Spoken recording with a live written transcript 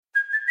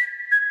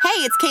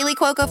Hey, it's Kaylee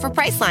Cuoco for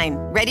Priceline.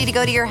 Ready to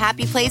go to your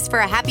happy place for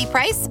a happy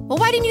price? Well,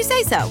 why didn't you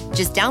say so?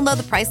 Just download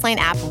the Priceline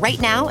app right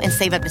now and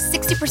save up to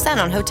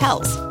 60% on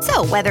hotels.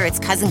 So whether it's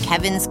Cousin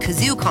Kevin's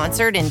Kazoo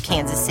Concert in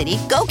Kansas City,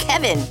 go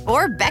Kevin,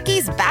 or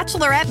Becky's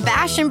Bachelorette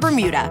Bash in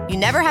Bermuda, you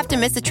never have to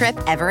miss a trip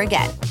ever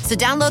again. So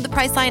download the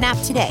Priceline app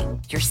today.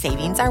 Your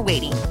savings are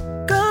waiting.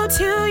 Go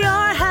to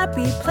your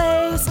happy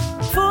place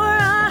for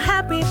a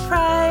happy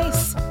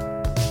price.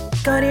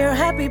 Go to your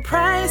happy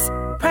price,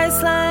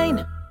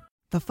 Priceline.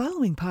 The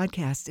following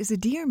podcast is a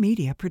Dear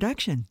Media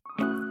production.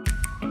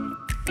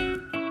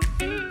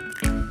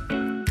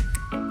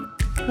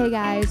 Hey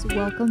guys,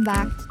 welcome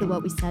back to the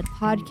What We Said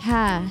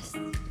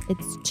podcast.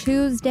 It's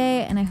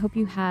Tuesday, and I hope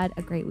you had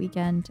a great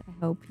weekend. I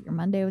hope your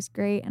Monday was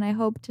great, and I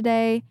hope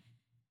today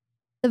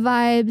the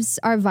vibes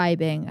are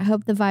vibing. I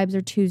hope the vibes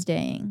are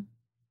Tuesdaying.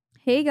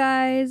 Hey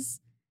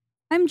guys,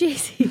 I'm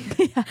JC.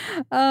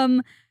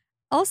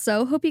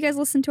 Also, hope you guys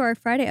listened to our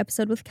Friday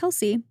episode with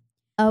Kelsey.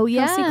 Oh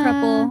yeah, Kelsey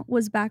Kreppel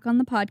was back on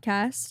the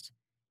podcast,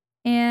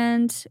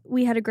 and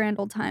we had a grand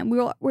old time. We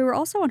were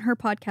also on her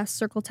podcast,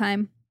 Circle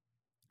Time,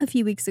 a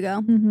few weeks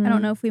ago. Mhm. I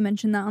don't know if we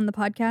mentioned that on the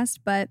podcast,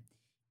 but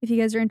if you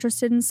guys are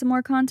interested in some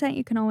more content,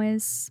 you can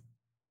always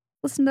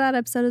listen to that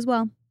episode as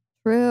well.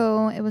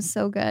 True. It was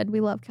so good. We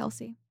love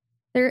Kelsey.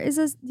 There is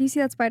do you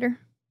see that spider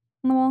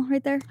on the wall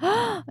right there?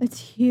 It's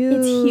huge.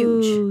 It's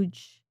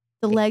huge.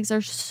 The legs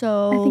are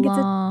so I think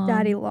long. it's a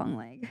daddy long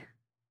leg,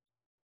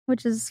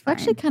 which is fine.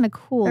 Actually kind of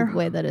cool They're the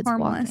way that it's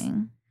harmless.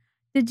 walking.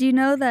 Did you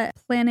know that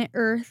Planet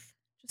Earth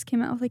just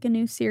came out with like a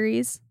new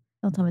series?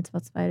 Don't tell me it's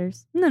about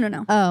spiders.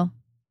 No. Oh,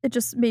 It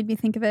just made me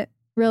think of it.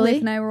 really?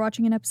 Leif and I were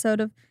watching an episode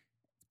of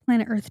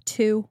Planet Earth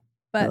 2,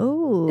 but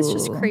it's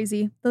just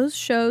crazy. Those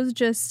shows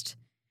just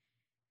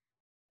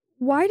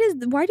why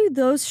do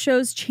those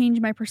shows change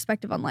my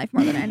perspective on life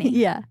more than any?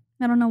 Yeah.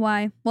 I don't know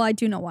why. Well, I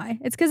do know why.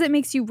 It's because it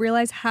makes you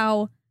realize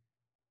how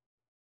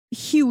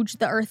huge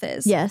the earth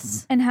is.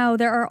 Yes. And how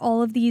there are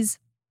all of these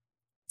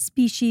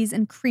species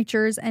and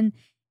creatures and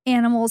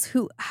animals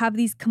who have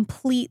these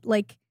complete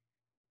like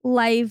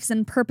lives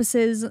and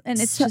purposes, and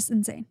it's just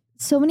insane.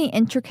 So many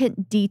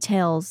intricate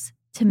details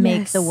to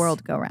make the Yes.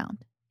 world go round.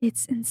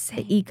 It's The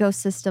insane.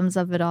 ecosystems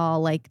of it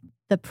all, like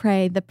the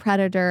prey, the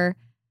predator.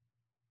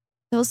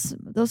 Those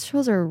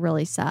shows are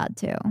really sad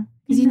too,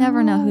 because you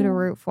never know who to No.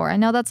 root for. I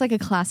know that's like a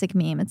classic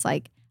meme. It's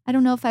like, I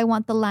don't know if I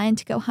want the lion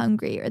to go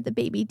hungry or the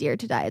baby deer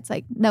to die. It's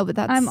like, no, but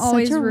that's I'm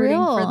always such a rooting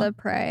real. for the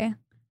prey.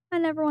 I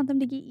never want them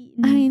to get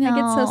eaten. I know. I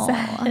get so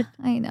sad,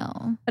 I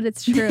know. but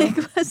it's true.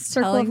 Nick was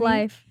Circle telling of me-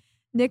 life.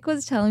 Nick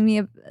was telling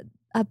me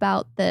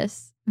about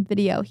this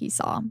video he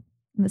saw. And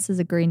this is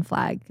a green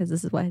flag because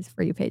this is what his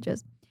For You page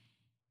is.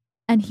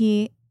 And good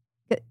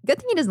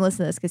thing he doesn't listen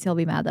to this because he'll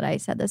be mad that I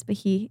said this, but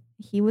he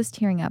was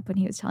tearing up when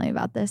he was telling me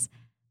about this,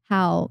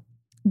 how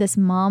this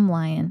mom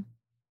lion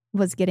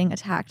was getting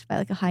attacked by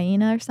like a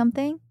hyena or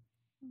something.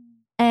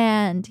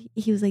 And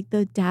he was like,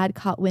 the dad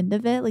caught wind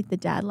of it. Like the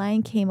dad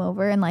lion came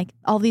over and like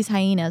all these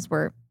hyenas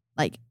were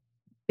like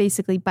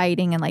basically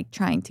biting and like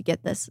trying to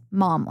get this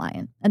mom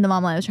lion. And the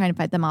mom lion was trying to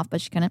fight them off,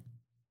 but she couldn't.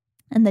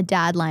 And the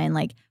dad lion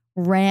like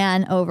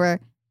ran over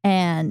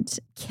and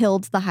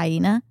killed the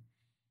hyena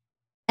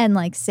and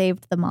like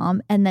saved the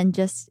mom. And then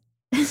just,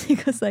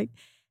 it was like,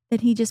 then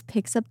he just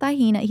picks up the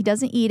hyena. He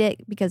doesn't eat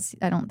it because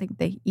I don't think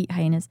they eat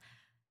hyenas.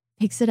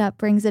 Picks it up,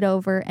 brings it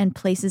over, and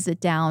places it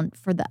down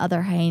for the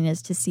other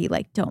hyenas to see,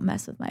 like, don't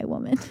mess with my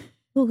woman.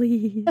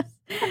 Please.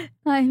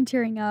 I'm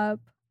tearing up.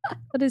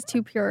 That is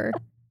too pure.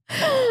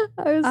 I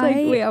was like,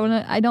 wait,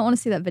 I don't want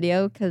to see that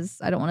video because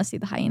I don't want to see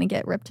the hyena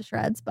get ripped to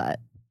shreds, but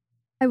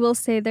I will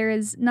say there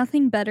is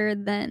nothing better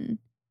than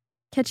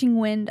catching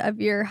wind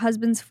of your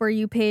husband's For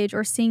You page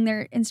or seeing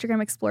their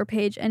Instagram Explore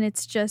page, and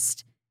it's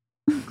just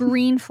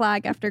green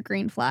flag after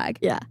green flag.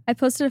 yeah. I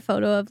posted a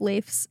photo of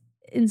Leif's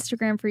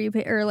Instagram For You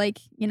page, or like,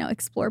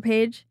 Explore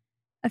page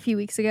a few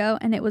weeks ago,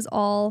 and it was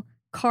all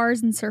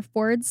cars and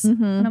surfboards.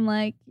 Mhm. And I'm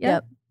like,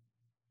 yep,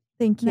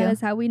 Thank you. that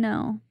is how we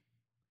know.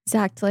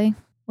 Exactly.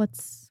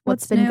 What's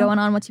What's been new? going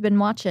on? What you been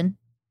watching?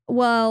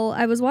 Well,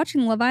 I was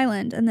watching Love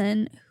Island, and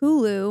then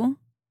Hulu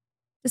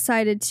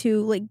decided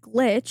to like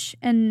glitch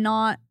and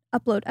not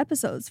upload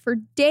episodes for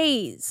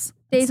days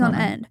That's on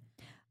not end.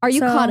 Are you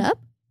So, caught up?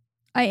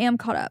 I am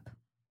caught up.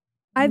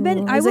 I Is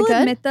it will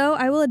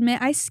good?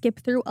 admit I skip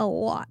through a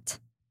lot.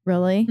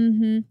 Really?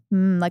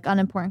 Mm-hmm. Like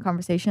unimportant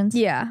conversations?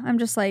 Yeah, I'm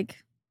just like,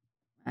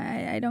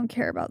 I don't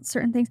care about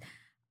certain things.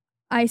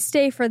 I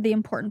stay for the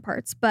important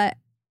parts, but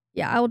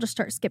yeah, I will just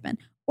start skipping.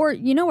 Or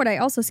you know what I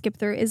also skip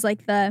through is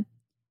like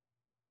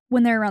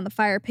when they're around the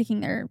fire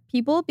picking their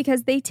people,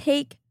 because they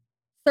take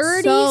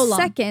 30 So long.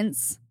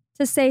 seconds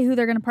to say who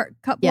they're going to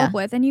couple Yeah. up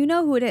with, and you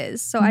know who it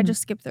is. So I Mhm.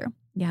 just skip through.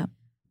 Yeah.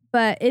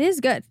 But it is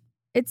good.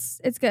 It's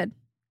good.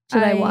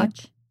 Should I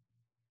watch?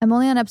 I'm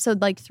only on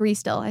episode like 3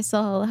 still. I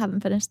still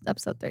haven't finished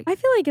episode 3. I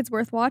feel like it's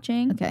worth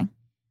watching. Okay.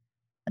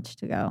 Much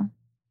to go.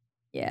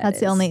 Yeah, That's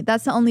it the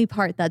is. only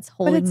part that's But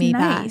holding it's me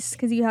nice back.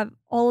 because you have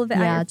all of it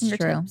Yeah, at it's your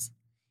true. fingertips.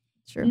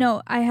 True.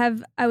 No, I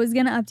was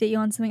gonna update you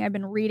on something I've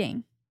been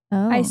reading.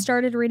 Oh. I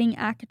started reading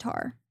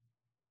ACOTAR.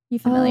 You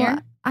familiar?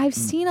 I've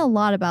seen a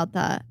lot about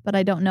that, but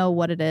I don't know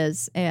what it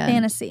is. And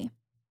Fantasy.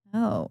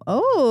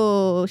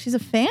 Oh, she's a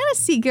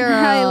fantasy girl.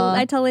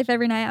 I tell Leif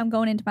every night I'm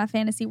going into my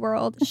fantasy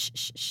world. Shh,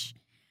 shh, shh.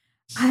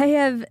 I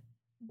have.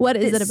 What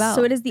is it about?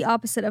 So it is the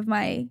opposite of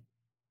my,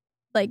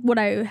 like, what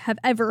I have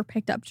ever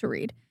picked up to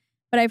read.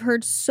 But I've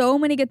heard so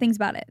many good things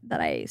about it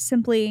that I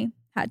simply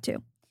had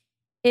to.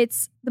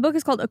 The book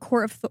is called A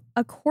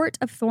Court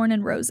of Thorn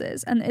and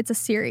Roses, and it's a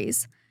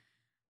series.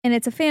 And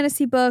it's a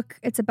fantasy book.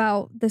 It's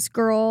about this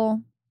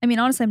girl. I mean,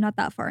 honestly, I'm not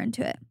that far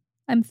into it.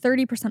 I'm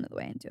 30% of the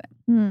way into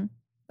it.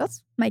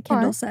 That's my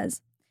Kindle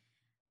says.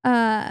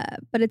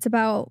 But it's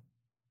about,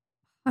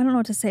 I don't know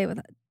what to say with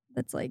it.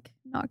 That's like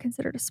not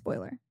considered a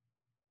spoiler.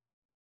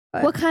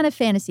 But what kind of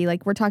fantasy?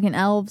 Like, we're talking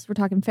elves, we're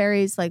talking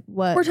fairies, like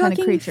what we're kind of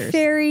talking creatures?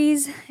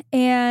 Fairies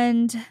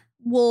and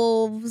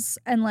wolves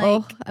and like.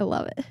 Oh, I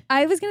love it.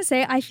 I was gonna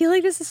say, I feel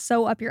like this is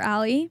so up your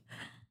alley.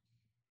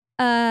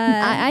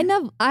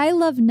 I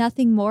love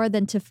nothing more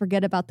than to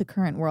forget about the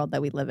current world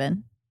that we live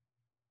in.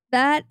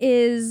 That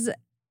is,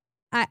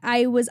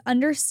 I was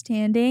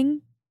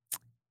understanding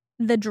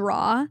the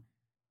draw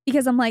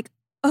because I'm like,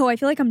 oh, I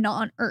feel like I'm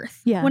not on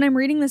Earth. Yeah. When I'm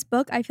reading this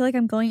book, I feel like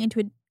I'm going into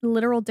a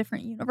literal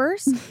different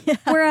universe. Yeah.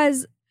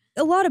 Whereas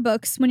a lot of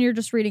books, when you're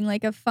just reading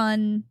like a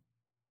fun,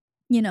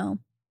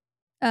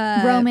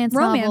 romance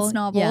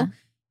novel, yeah.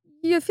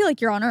 you feel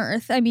like you're on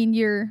Earth. I mean,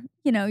 you're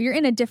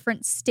in a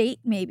different state,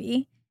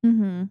 maybe.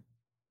 Mm-hmm.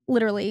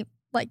 Literally,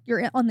 like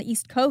you're on the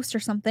East Coast or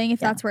something, if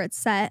that's where it's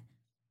set.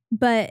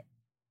 But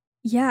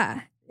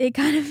yeah, it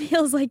kind of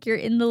feels like you're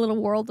in the little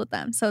world with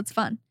them. So it's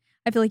fun.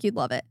 I feel like you'd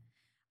love it.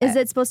 Is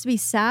it supposed to be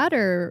sad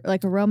or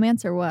like a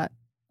romance or what?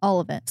 All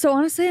of it. So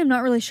honestly, I'm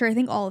not really sure. I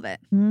think all of it.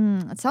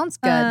 That sounds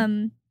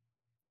good.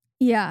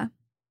 Yeah.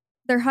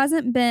 There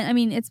hasn't been, I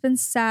mean, it's been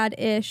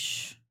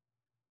sad-ish.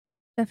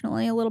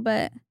 Definitely a little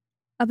bit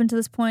up until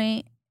this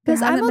point. There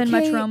hasn't been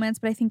much romance,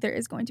 but I think there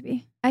is going to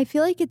be. I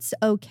feel like it's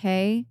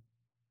okay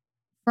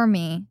for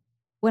me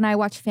when I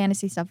watch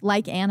fantasy stuff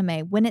like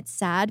anime when it's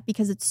sad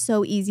because it's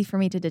so easy for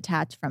me to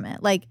detach from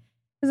it. Like,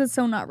 because it's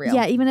so not real.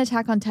 Yeah, even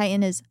Attack on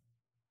Titan is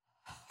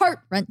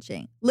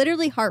heart-wrenching,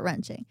 literally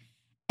heart-wrenching.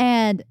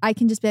 And I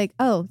can just be like,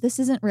 oh, this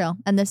isn't real.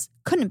 And this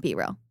couldn't be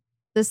real.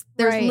 There's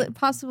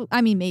possible,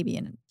 I mean, maybe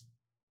in,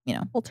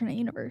 alternate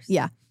universe.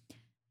 Yeah.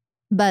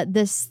 But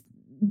this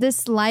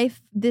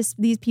life,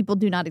 these people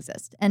do not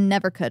exist and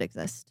never could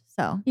exist.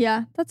 So.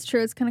 Yeah, that's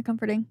true. It's kind of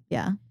comforting.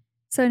 Yeah.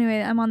 So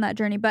anyway, I'm on that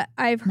journey. But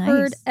I've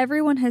heard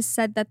everyone has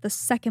said that the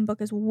second book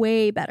is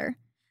way better.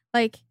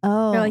 Like,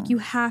 they're like, you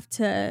have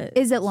to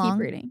Is it long?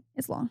 keep reading.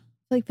 It's long.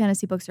 I feel like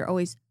fantasy books are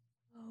always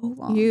so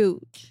long.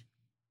 Huge.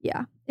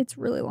 Yeah, it's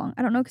really long.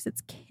 I don't know because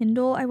it's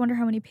Kindle. I wonder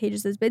how many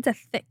pages it is, but it's a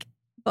thick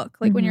book.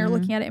 Like when you're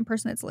looking at it in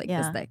person, it's like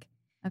this thick.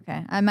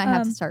 Okay, I might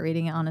have to start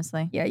reading it,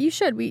 honestly. Yeah, you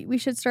should. We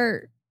should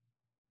start,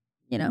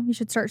 you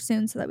should start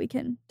soon so that we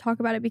can talk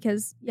about it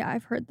because, yeah,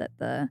 I've heard that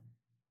the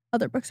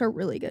other books are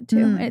really good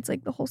too. And it's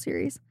like the whole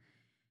series.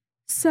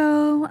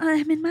 So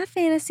I'm in my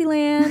fantasy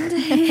land.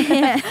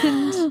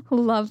 And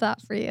love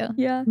that for you.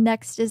 Yeah.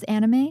 Next is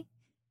anime.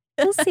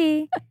 We'll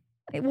see.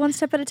 One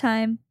step at a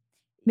time.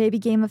 Maybe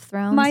Game of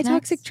Thrones. My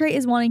toxic trait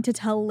is wanting to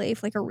tell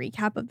Leif like a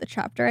recap of the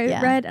chapter I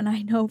read, and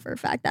I know for a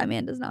fact that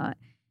man does not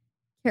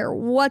care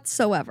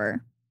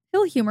whatsoever.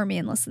 He'll humor me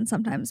and listen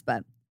sometimes,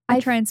 but I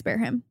try and spare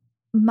him.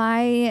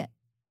 My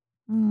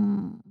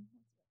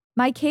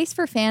case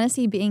for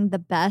fantasy being the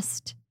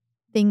best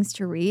things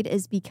to read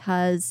is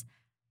because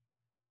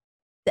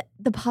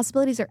the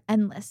possibilities are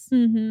endless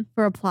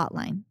for a plot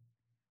line.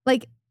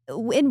 Like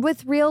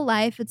with real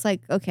life, it's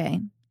like, okay,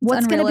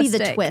 what's going to be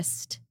the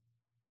twist?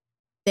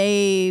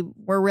 They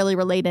were really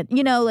related.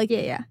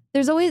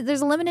 There's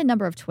a limited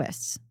number of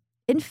twists.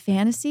 In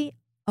fantasy,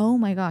 oh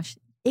my gosh,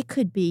 it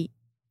could be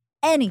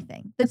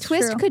anything. The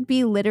twist could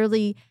be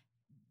literally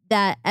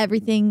that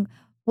everything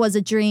was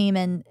a dream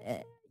and,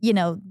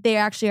 they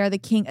actually are the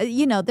king.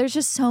 There's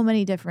just so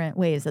many different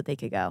ways that they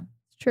could go.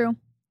 It's true.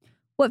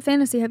 What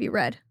fantasy have you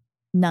read?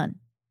 None.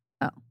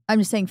 Oh. I'm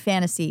just saying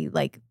fantasy,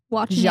 like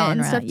watching genre. It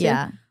and stuff too.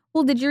 Yeah.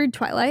 Well, did you read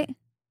Twilight?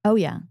 Oh,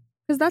 yeah.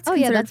 Because that's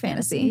considered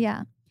fantasy.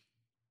 Yeah.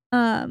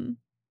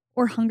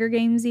 Or Hunger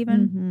Games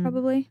even,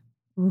 probably.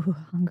 Ooh,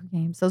 Hunger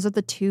Games. Those are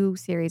the 2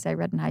 series I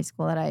read in high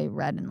school that I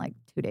read in like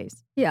 2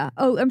 days. Yeah.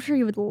 Oh, I'm sure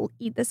you would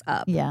eat this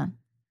up. Yeah.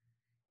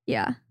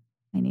 Yeah.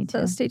 I need to.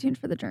 So stay tuned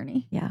for the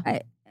journey. Yeah.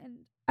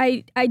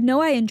 I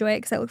know I enjoy it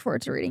because I look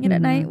forward to reading it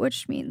at night,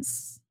 which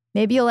means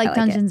maybe you'll like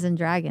Dungeons and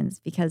Dragons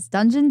because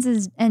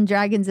Dungeons and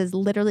Dragons is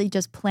literally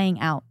just playing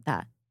out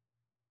that.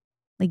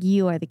 Like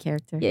you are the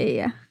character.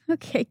 Yeah.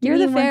 Okay. You're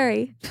the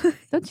fairy.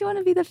 Don't you want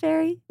to be the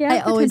fairy? Yeah, I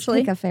always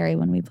pick a fairy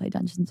when we play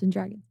Dungeons and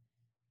Dragons.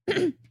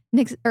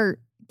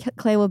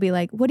 Clay will be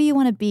like, what do you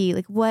want to be?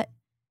 Like, what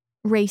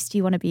race do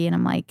you want to be? And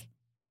I'm like,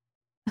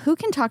 who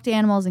can talk to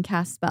animals and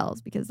cast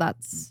spells? Because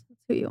that's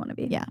who you want to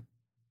be. Yeah.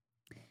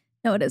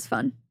 No, it is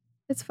fun.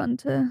 It's fun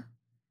to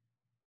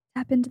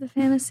tap into the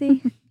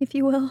fantasy, if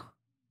you will.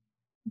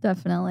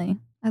 Definitely.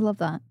 I love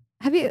that.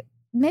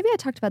 Maybe I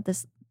talked about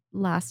this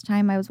last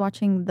time I was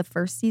watching the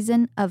first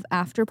season of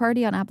After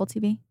Party on Apple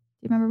TV. Do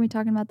you remember me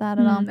talking about that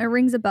at all? It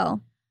rings a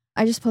bell.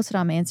 I just posted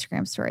on my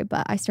Instagram story,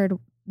 but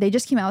they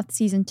just came out with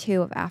season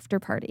 2 of After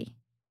Party.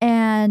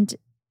 And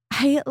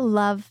I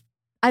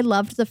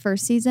loved the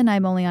first season.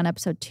 I'm only on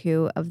episode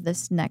 2 of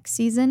this next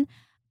season,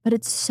 but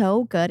it's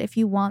so good. If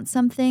you want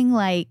something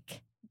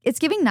like, it's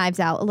giving Knives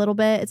Out a little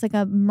bit. It's like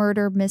a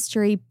murder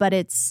mystery, but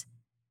it's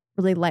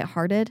really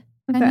lighthearted.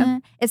 Okay.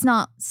 It's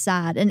not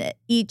sad. And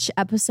each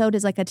episode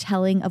is like a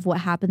telling of what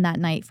happened that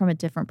night from a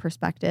different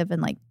perspective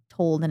and like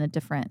told in a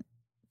different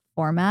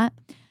format.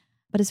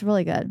 But it's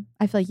really good.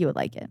 I feel like you would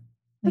like it.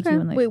 Like Okay. you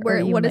would Wait,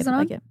 what is it on?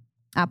 like it.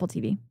 Apple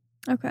TV.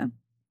 Okay.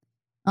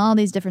 All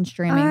these different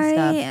streaming I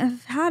stuff.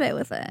 have had it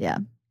with it. Yeah.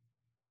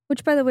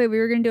 Which, by the way, we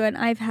were going to do an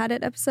I've Had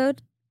It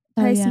episode.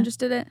 Oh, Tyson yeah. just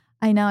did it.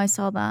 I know. I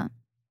saw that.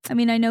 I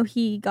mean, I know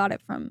he got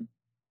it from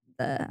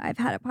the I've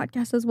Had It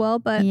podcast as well,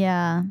 but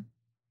Yeah.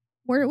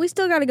 we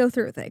still got to go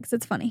through with it because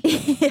it's funny.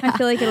 Yeah. I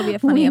feel like it'll be a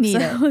funny We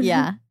episode. Need it.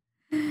 Yeah.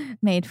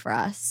 Made for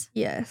us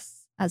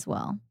Yes. as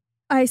well.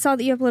 I saw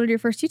that you uploaded your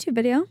first YouTube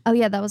video. Oh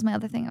yeah, that was my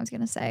other thing I was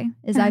gonna say.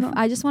 Is Oh.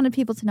 I just wanted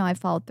people to know I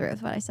followed through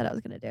with what I said I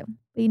was gonna do.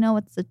 But you know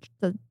what's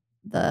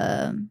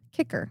the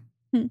kicker?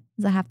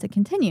 Is I have to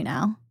continue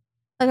now.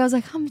 Like I was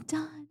like, I'm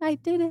done. I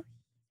did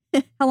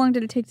it. How long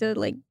did it take to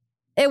like?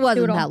 It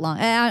wasn't all. that long.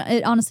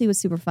 It honestly was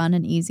super fun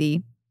and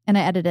easy. And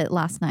I edited it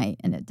last night,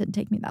 and it didn't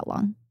take me that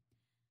long.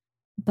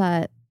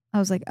 But I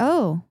was like,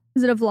 oh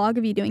Is it a vlog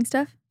of you doing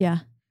stuff? yeah,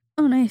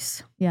 Oh,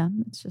 nice. yeah.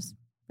 It's just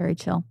very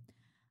chill.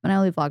 And I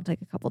only vlogged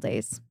like a couple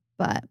days,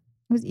 but it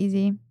was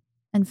easy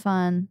and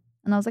fun.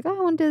 And I was like, oh,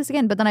 I want to do this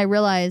again. But then I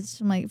realized,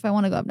 I'm like, if I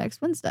want to go up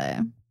next Wednesday,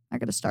 I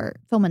got to start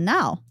filming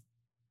now.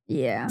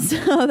 Yeah.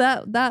 So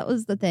that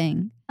was the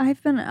thing.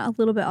 I've been a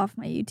little bit off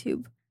my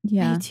YouTube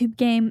Yeah. YouTube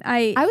game.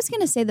 I was going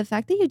to say the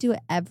fact that you do it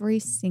I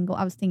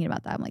was thinking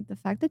about that. I'm like, the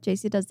fact that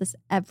JC does this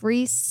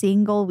every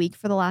single week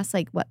for the last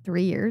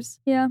 3 years.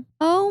 Yeah.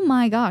 Oh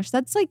my gosh.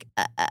 That's like,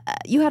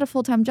 you had a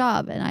full-time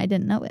job and I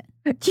didn't know it.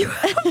 You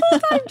have a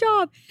full-time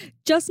job.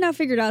 Just now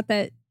figured out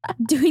that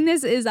doing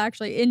this is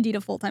actually indeed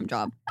a full-time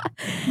job.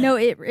 No,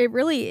 it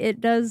really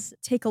does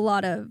take a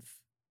lot of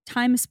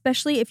time,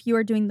 especially if you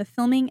are doing the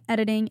filming,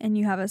 editing, and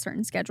you have a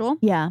certain schedule.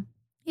 Yeah.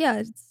 Yeah,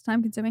 it's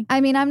time consuming. I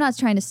mean, I'm not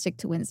trying to stick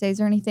to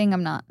Wednesdays or anything.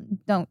 I'm not,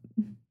 don't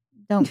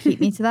keep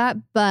me to that.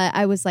 But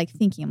I was like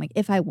thinking, I'm like,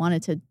 if I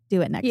wanted to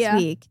do it next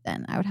week,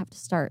 then I would have to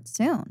start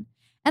soon.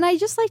 And I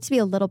just like to be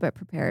a little bit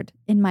prepared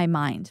in my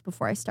mind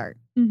before I start.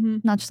 Mm-hmm.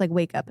 Not just like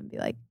wake up and be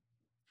like,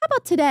 how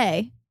about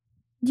today?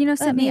 Do you know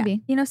Sydney?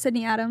 maybe. You know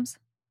Sydney Adams?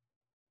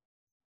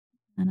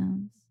 I know.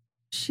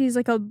 She's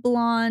like a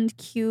blonde,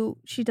 cute.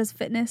 She does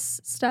fitness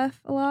stuff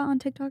a lot on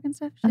TikTok and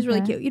stuff. She's really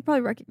Okay. cute. You'd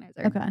probably recognize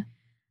her. Okay.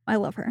 I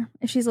love her.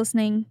 If you're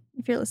listening,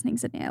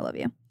 Sydney, I love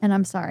you. And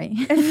I'm sorry.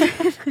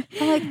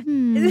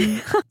 I'm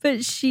like,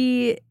 But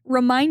she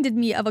reminded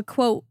me of a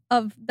quote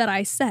that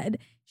I said.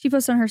 She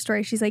posted on her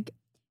story. She's like,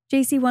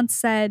 JC once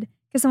said,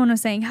 because someone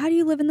was saying, how do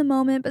you live in the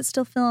moment but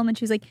still film? And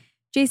she's like,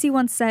 JC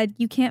once said,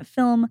 you can't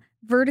film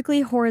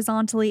vertically,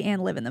 horizontally,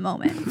 and live in the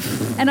moment.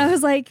 And I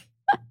was like,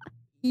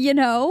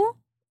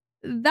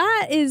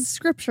 that is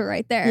scripture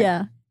right there.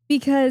 Yeah.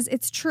 Because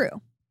it's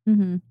true.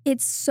 Mm-hmm.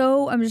 It's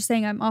so, I'm just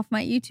saying I'm off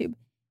my YouTube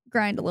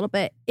grind a little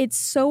bit. It's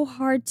so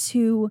hard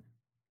to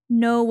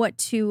know what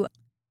to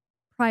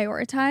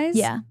prioritize.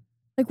 Yeah.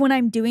 Like when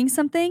I'm doing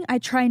something, I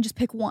try and just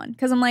pick one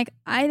because I'm like,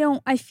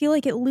 I feel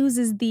like it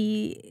loses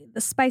the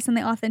spice and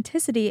the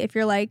authenticity if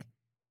you're like,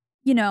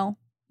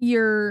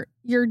 you're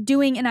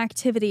doing an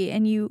activity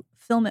and you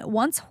film it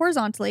once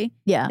horizontally,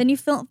 Yeah. then you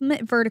film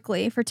it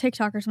vertically for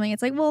TikTok or something.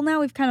 It's like, well, now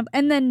we've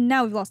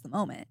now we've lost the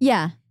moment.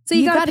 Yeah. So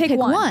you gotta gotta pick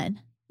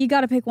one. You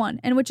got to pick one,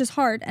 and which is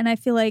hard. And I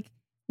feel like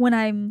when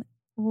I'm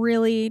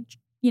really,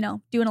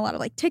 doing a lot of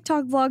like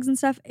TikTok vlogs and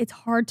stuff, it's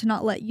hard to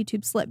not let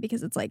YouTube slip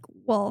because it's like,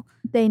 well,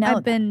 They know.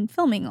 I've been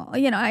filming all, I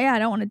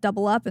don't want to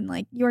double up and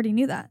like, you already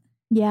knew that.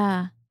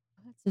 Yeah.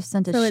 That just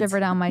sent a So it's- shiver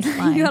down my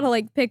spine. You got to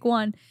like pick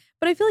one.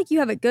 But I feel like you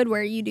have it good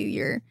where you do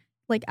your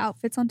like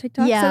outfits on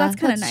TikTok. Yeah, So that's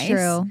kind of nice.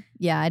 True.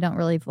 Yeah, I don't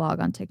really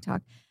vlog on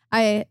TikTok.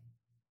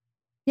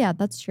 Yeah,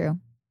 that's true.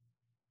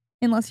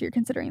 Unless you're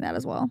considering that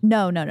as well.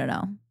 No. No.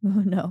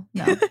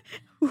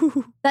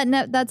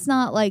 That's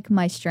not like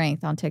my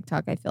strength on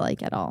TikTok, I feel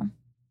like, at all.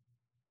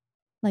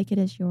 Like it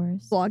is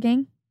yours.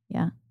 Vlogging.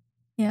 Yeah.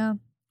 Yeah.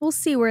 We'll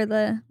see where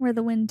the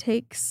wind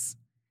takes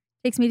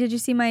me. Did you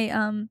see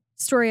my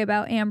story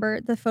about Amber,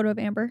 the photo of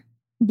Amber?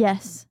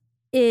 Yes.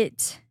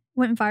 It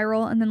went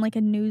viral and then like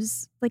a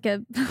news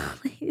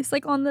it's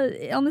like on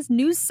this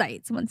news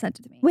site someone sent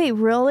it to me. Wait,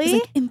 really?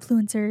 It's like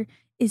influencer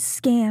is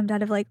scammed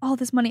out of like all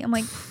this money. I'm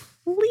like,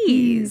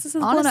 please. This is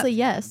blown up. Honestly,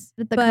 yes.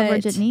 The But-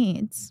 coverage it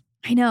needs.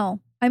 I know.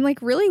 I'm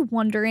like really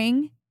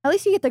wondering. At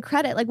least you get the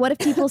credit. Like, what if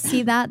people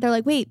see that? They're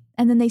like, wait.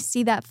 And then they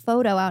see that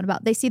photo out and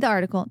about. They see the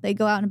article. They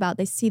go out and about.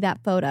 They see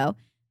that photo.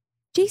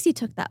 JC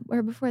took that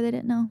where before they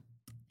didn't know.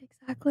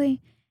 Exactly.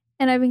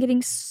 And I've been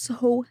getting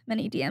so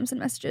many DMs and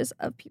messages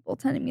of people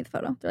sending me the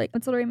photo. They're like,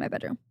 it's literally in my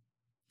bedroom.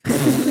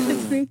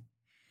 It's me.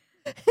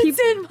 It's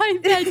in my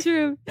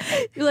bedroom.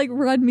 You're like,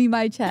 run me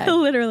my check.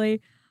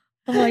 Literally.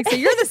 I'm like, so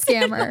you're the It's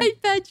in scammer. my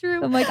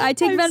bedroom. I'm like, I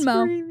take I'm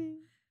Venmo. screaming.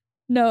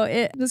 No,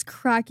 it was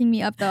cracking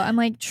me up though. I'm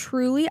like,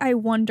 truly, I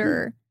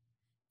wonder.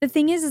 The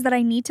thing is that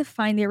I need to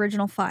find the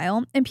original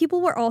file. And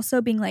people were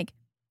also being like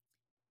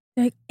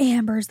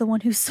Amber's the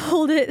one who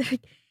sold it.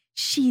 Like,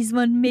 she's the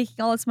one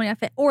making all this money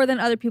off it. Or then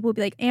other people would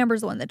be like,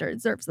 Amber's the one that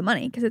deserves the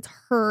money because it's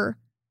her,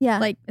 Yeah.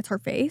 like, it's her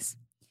face.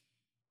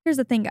 Here's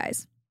the thing,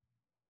 guys.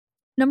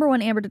 Number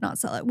one, Amber did not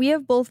sell it. We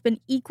have both been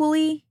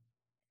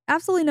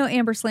absolutely no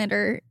Amber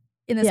slander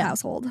in this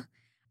household.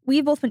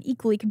 We've both been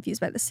equally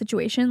confused by this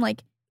situation.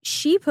 Like,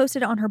 she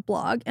posted it on her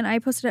blog and I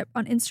posted it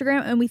on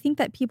Instagram, and we think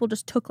that people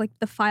just took like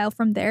the file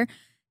from there.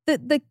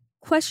 The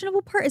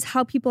questionable part is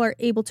how people are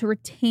able to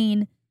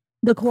retain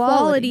the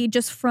quality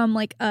just from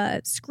like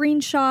a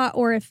screenshot,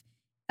 or if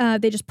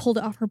they just pulled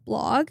it off her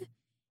blog.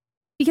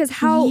 Because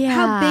how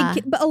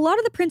big, but a lot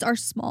of the prints are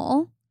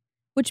small,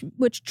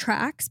 which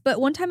tracks. But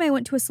one time I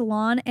went to a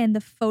salon and the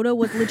photo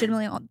was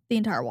legitimately on the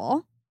entire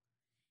wall.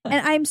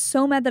 And I'm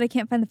so mad that I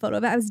can't find the photo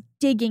of it. I was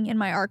digging in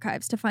my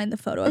archives to find the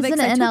photo of it. Isn't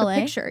it in I took LA? a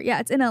picture. Yeah,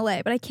 it's in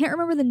LA, but I can't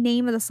remember the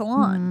name of the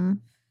salon.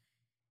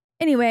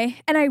 Anyway,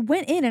 and I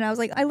went in and I was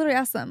like, I literally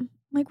asked them,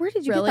 I'm like, where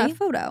did you get Really? that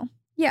photo?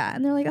 Yeah.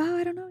 And they're like, oh,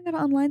 I don't know. I got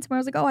it online somewhere.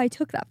 I was like, oh, I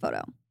took that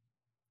photo.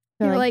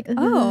 They were like,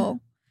 oh.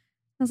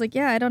 I was like,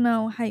 yeah, I don't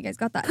know how you guys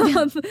got that.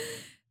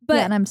 But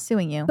yeah, and I'm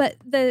suing you. But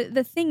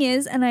the thing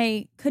is, and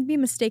I could be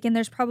mistaken,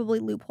 there's probably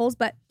loopholes,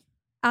 but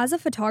as a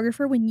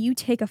photographer, when you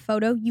take a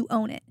photo, you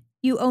own it.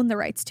 You own the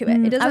rights to it.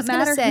 It I was doesn't gonna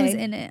matter say- who's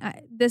in it.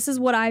 This is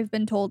what I've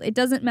been told. It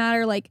doesn't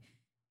matter like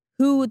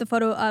who the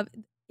photo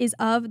is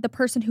of. The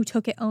person who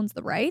took it owns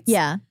the rights.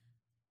 yeah.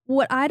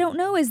 What I don't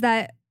know is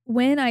that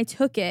when I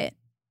took it,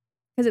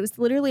 because it was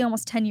literally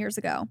almost 10 years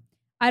ago,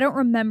 I don't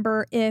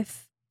remember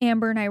if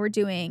Amber and I were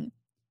doing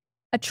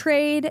a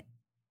trade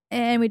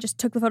and we just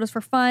took the photos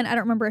for fun. I don't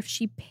remember if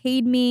she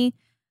paid me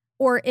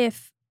or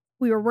if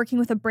we were working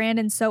with a brand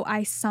and so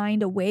I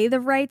signed away the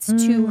rights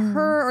to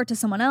her or to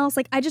someone else.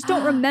 Like, I just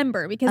don't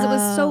remember because it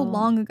was so Oh.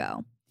 long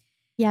ago.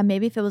 Yeah,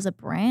 maybe if it was a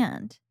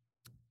brand.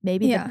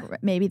 Maybe Yeah.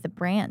 maybe the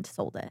brand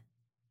sold it.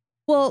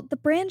 Well, the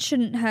brand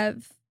shouldn't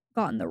have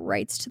gotten the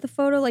rights to the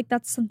photo. Like,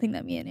 that's something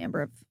that me and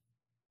Amber have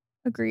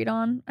agreed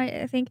on,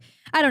 I think.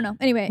 I don't know.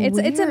 Anyway, it's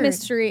a Weird.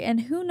 mystery,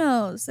 and who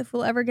knows if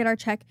we'll ever get our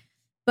check.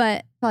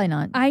 But Probably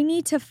not. I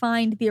need to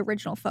find the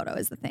original photo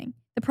is the thing.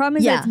 The problem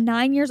is that it's Yeah.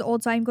 9 years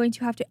old, so I'm going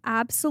to have to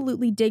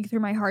absolutely dig through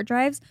my hard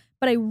drives.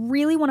 But I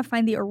really want to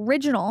find the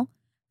original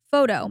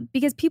photo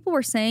because people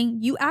were saying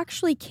you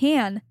actually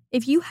can,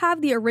 if you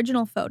have the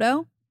original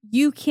photo,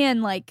 you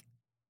can like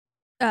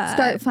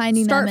Start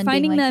finding them and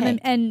being like, them "Hey."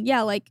 and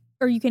yeah, like,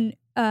 or you can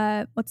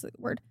what's the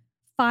word?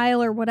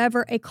 File or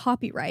whatever a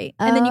copyright,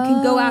 and then you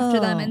can go after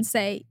them Oh. and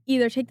say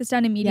either take this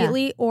down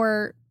immediately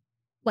or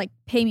like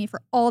pay me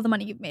for all the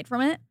money you've made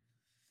from it.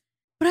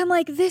 But I'm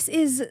like, this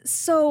is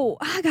so,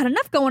 I got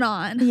enough going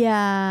on.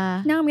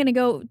 Yeah. Now I'm gonna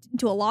go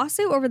into a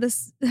lawsuit over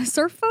this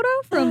surf photo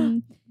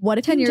from What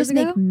if 10 you years just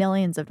ago? make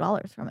millions of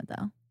dollars from it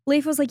though?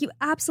 Leif was like, you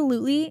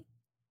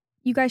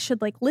guys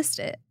should like list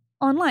it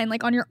online,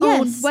 like on your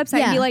own Yes,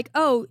 website and be yeah. like,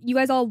 oh, you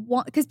guys all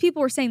want, because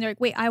people were saying, they're like,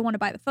 wait, I want to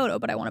buy the photo,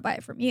 but I want to buy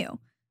it from you.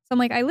 So I'm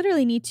like, I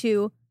literally need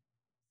to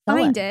Sell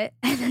find it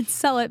and then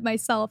sell it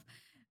myself.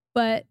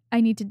 But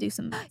I need to do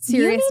some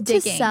serious you need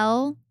digging. to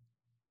sell.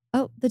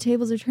 Oh, the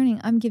tables are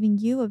turning. I'm giving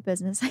you a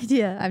business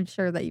idea. I'm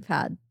sure that you've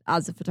had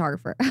as a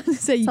photographer.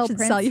 So you Sell should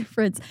sell prints? your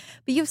prints.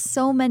 But you have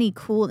so many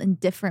cool and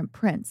different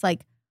prints,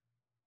 like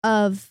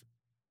of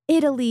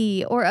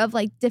Italy or of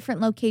like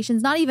different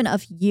locations, not even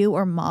of you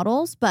or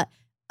models, but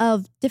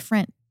of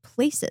different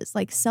places.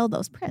 Like sell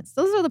those prints.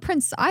 Those are the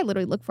prints I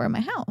literally look for in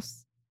my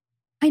house.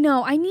 I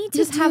know. I need to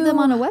Just have them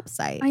on a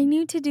website. I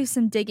need to do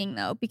some digging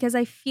though, because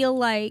I feel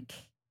like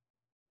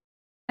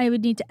I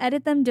would need to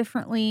edit them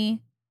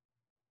differently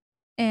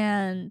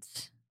and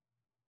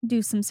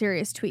do some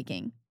serious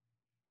tweaking.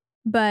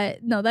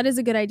 But no, that is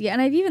a good idea.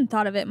 And I've even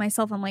thought of it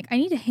myself. I'm like, I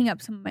need to hang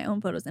up some of my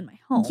own photos in my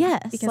home. Yes,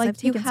 Because like I've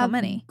taken you have so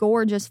many.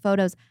 gorgeous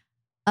photos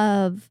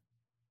of,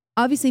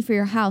 obviously for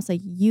your house,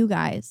 like you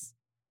guys,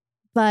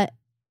 but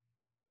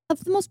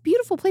of the most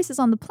beautiful places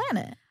on the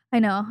planet. I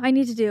know. I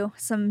need to do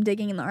some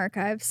digging in the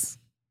archives.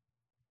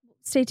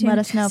 Stay tuned. Let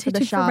us know Stay for the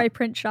tuned shop. for my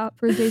print shop.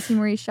 For JC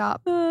Marie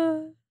shop,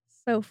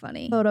 So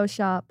funny.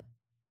 Photoshop.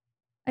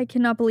 I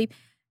cannot believe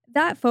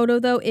that photo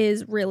though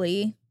is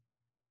really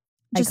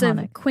just a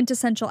Iconic.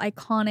 quintessential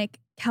iconic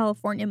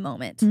California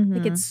moment.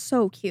 Like Mhm. it's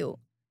so cute.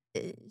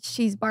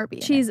 She's Barbie.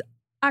 in She's it.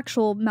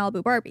 actual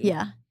Malibu Barbie.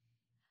 yeah.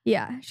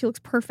 Yeah, she looks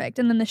perfect.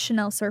 And then the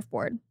Chanel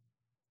surfboard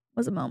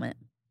was a moment.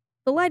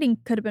 The lighting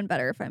could have been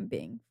better if I'm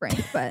being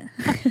frank, but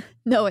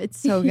No, it's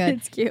so good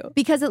it's cute.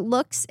 because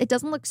it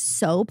doesn't look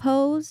so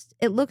posed.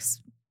 It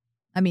looks,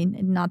 I mean,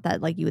 not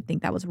that like you would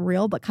think that was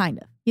real, but kind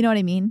of. You know what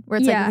I mean? Where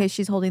it's Yeah. like, okay,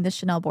 she's holding the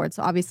Chanel board,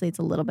 so obviously it's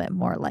a little bit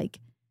more like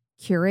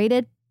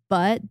curated,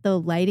 but the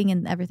lighting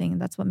and everything,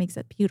 that's what makes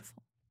it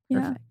beautiful. Yeah.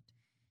 Perfect.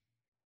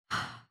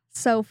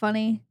 So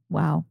funny.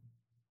 Wow.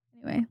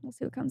 Anyway, we'll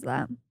see what comes of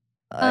that.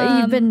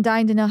 You've been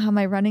dying to know how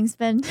my running's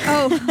been.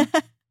 Oh,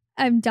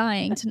 I'm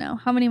dying to know.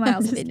 How many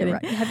miles just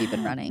have you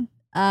been running?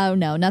 Oh,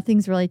 no,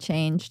 nothing's really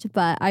changed.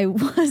 But I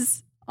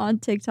was on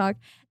TikTok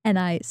and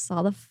I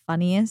saw the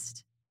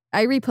funniest.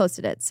 I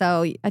reposted it.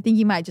 So I think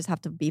you might just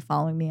have to be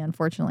following me,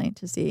 unfortunately,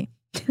 to see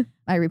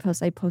my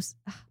repost.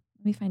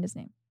 Let me find his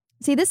name.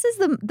 See, this is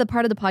the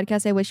part of the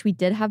podcast I wish we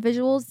did have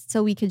visuals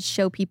so we could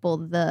show people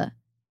the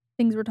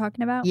things we're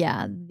talking about.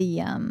 Yeah,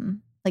 the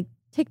like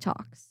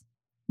TikToks.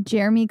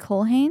 Jeremy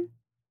Colhane.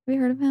 Have you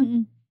heard of him?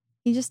 Mm-mm.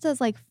 He just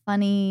does like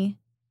funny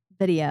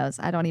videos.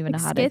 I don't even know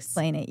how to skits?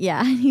 explain it.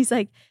 Yeah. He's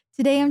like,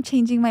 today I'm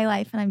changing my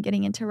life and I'm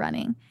getting into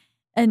running.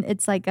 And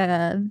it's like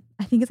I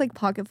think it's like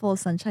Pocket Full of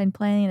Sunshine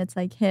playing. And it's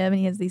like him and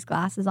he has these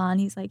glasses on.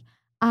 He's like,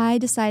 I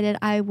decided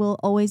I will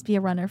always be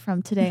a runner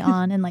from today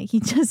on. And like he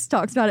just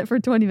talks about it for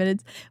 20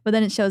 minutes. But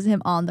then it shows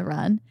him on the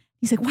run.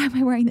 He's like, why am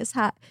I wearing this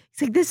hat?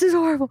 He's like, this is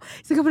horrible.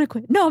 He's like, I'm going to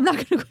quit. No, I'm not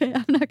going to quit.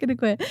 I'm not going to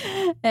quit.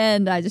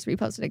 And I just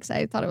reposted it because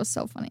I thought it was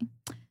so funny.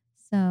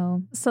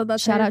 So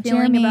that's shout how out you're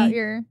feeling Jeremy. about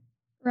your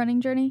running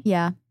journey.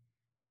 Yeah.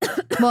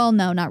 Well,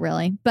 no, not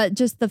really. But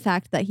just the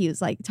fact that he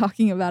was like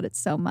talking about it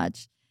so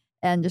much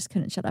and just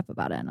couldn't shut up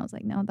about it. And I was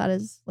like, no, that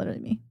is literally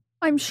me.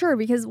 I'm sure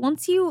because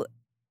once to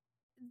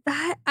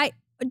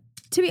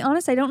be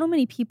honest, I don't know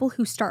many people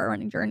who start a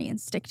running journey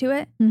and stick to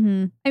it.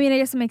 Mm-hmm. I mean, I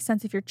guess it makes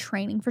sense if you're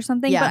training for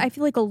something, Yeah. but I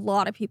feel like a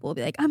lot of people will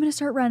be like, I'm going to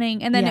start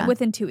running. And then Yeah.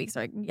 within 2 weeks,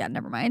 they're like, yeah,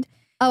 never mind.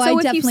 Oh, So I if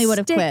you definitely would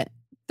have stick quit.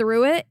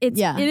 Through it, it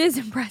Yeah. is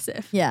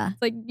impressive. Yeah.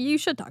 Like you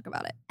should talk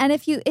about it. And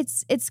if you,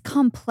 it's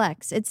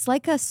complex. It's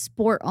like a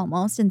sport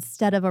almost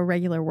instead of a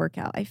regular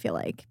workout, I feel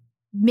like.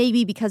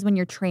 Maybe because when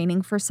you're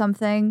training for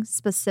something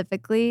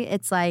specifically,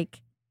 it's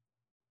like,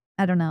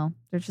 I don't know.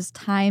 There's just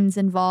times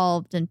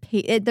involved and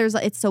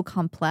it's so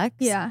complex.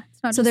 Yeah.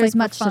 It's not So just there's like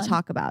much for to fun.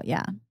 talk about.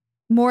 Yeah.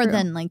 More True.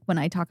 than like when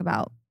I talk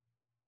about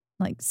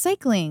like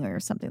cycling or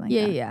something like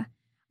Yeah, that. yeah.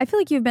 I feel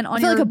like you've been on I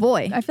feel your like a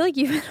boy I feel like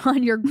you've been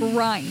on your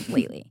grind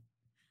lately.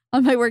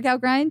 on my workout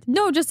grind.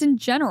 No, just in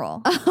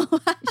general. Oh,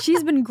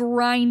 She's been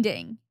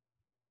grinding.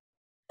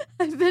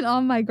 I've been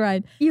on my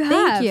grind. You have.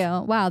 Thank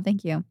you. Wow.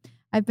 Thank you.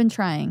 I've been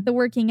trying. The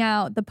working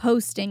out, the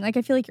posting. Like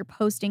I feel like you're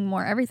posting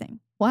more everything.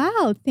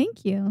 Wow.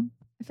 Thank you.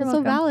 I feel You're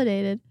so welcome.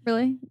 validated.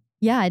 Really?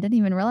 Yeah. I didn't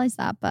even realize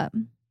that, but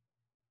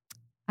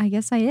I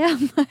guess I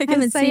am. I I haven't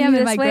guess I seen am you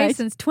in this my way grind.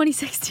 since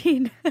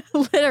 2016.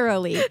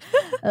 Literally.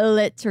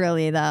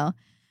 Literally, though.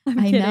 I'm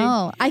I kidding.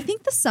 know. I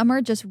think the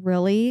summer just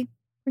really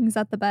Brings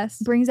out the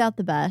best. brings out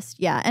the best.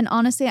 Yeah. And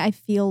honestly, I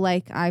feel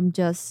like I'm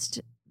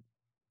just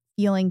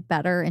feeling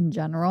better in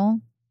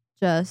general,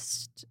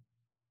 just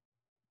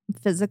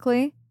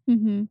physically.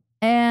 Mm-hmm.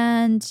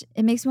 And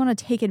it makes me want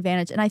to take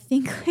advantage. And I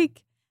think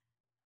like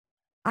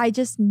I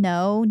just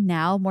know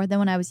now more than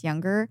when I was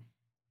younger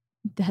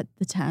that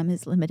the time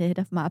is limited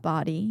of my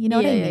body. You know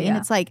what I Yeah, mean? yeah.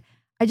 It's like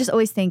I just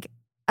always think,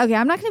 okay,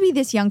 I'm not going to be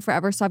this young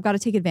forever, so I've got to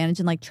take advantage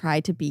and like try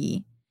to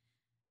be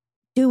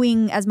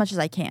doing as much as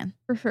I can.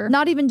 For sure.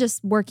 Not even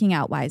just working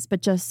out wise,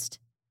 but just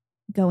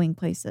going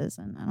places.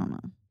 And I don't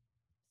know.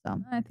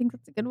 So, I think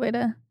that's a good way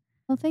to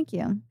well, thank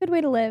you.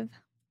 live.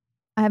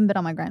 I haven't been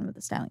on my grind with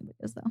the styling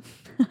videos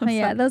though. Oh,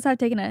 yeah, those have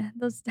taken a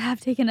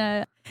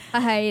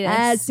hiatus.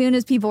 As soon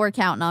as people were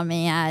counting on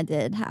me, I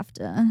did have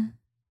to.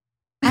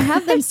 I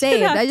have I them did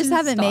saved. have I just to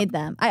haven't stop. made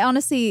them. I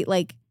honestly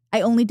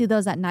I only do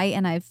those at night,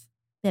 and I've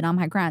been on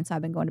my grind, so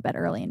I've been going to bed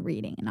early and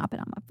reading, and not been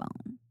on my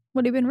phone.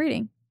 What have you been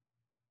reading?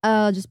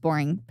 Just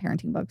boring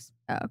parenting books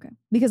Oh, okay.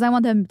 because I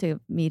want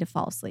me to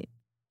fall asleep.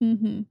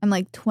 Mm-hmm. I'm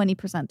like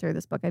 20% through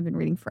this book. I've been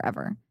reading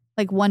forever.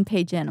 Like one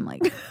page in, I'm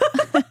like,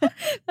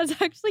 That's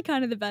actually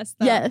kind of the best,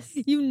 though. yes,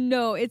 You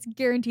know, it's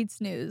guaranteed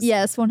snooze.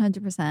 yes,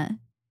 100%. That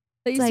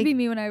used like- to be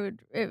me when I would,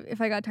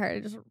 if I got tired,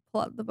 I'd just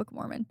pull out the Book of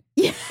Mormon.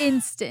 Yeah.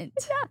 Instant.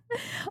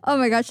 Oh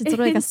my gosh, it's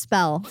literally like a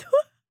spell.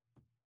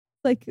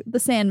 Like the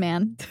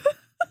Sandman.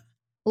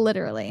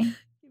 Literally.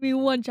 Give me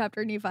one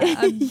chapter, Nephi.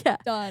 I'm Yeah.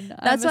 done.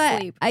 That's I'm why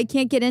asleep. I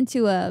can't get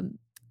into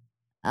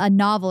a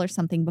novel or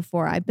something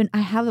before. I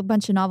have a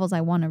bunch of novels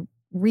I want to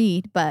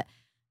read, but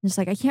I'm just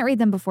like I can't read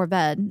them before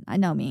bed. I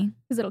know me.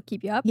 Because it'll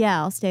keep you up.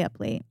 Yeah, I'll stay up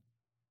late.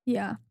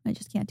 Yeah. I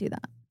just can't do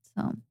that.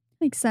 So,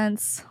 Makes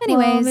sense.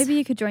 Anyways. Well, maybe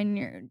you could join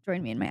me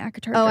in my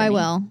ACOTAR I journey.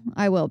 will.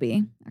 I will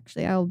be.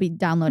 Actually, I will be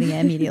downloading it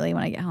immediately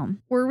when I get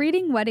home. We're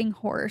reading wedding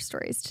horror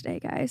stories today,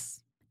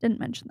 guys. Didn't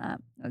mention that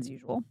as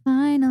usual.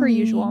 Finally. Per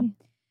usual.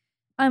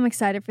 I'm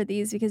excited for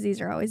these because these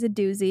are always a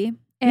doozy.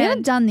 We haven't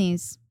And done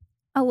these.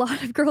 a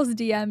lot of girls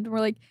DM'd and were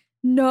like,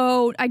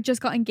 no, I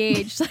just got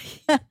engaged.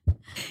 Like,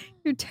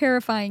 you're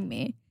terrifying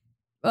me.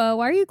 Why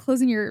are you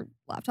closing your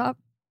laptop?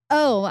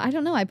 Oh, I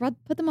don't know. I put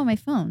them on my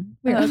phone.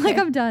 Oh, I'm like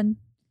okay. I'm done.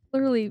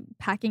 Literally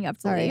packing up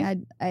to Sorry,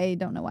 leave. I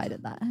don't know why I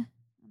did that. I'm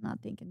not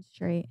thinking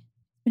straight.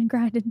 Been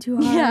grinding too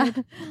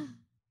hard.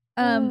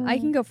 Yeah. I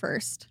can go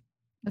first.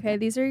 Okay,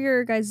 these are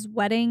your guys'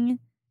 wedding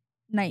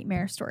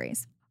nightmare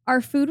stories.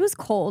 Our food was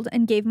cold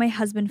and gave my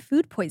husband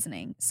food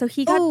poisoning. So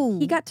he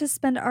got to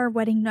spend our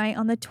wedding night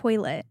on the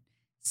toilet.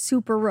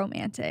 Super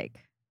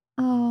romantic.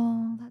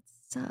 Oh, that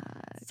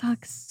sucks.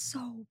 Sucks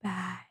so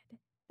bad.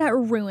 that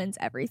ruins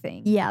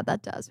everything. Yeah,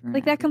 that does.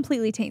 Like that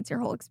completely taints your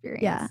whole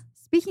experience. Yeah.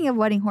 Speaking of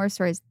wedding horror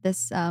stories,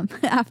 this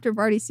after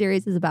party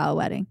series is about a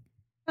wedding.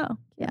 Oh,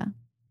 yeah.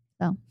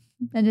 So,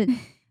 and it,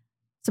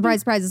 surprise,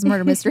 surprise, it's a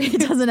murder mystery.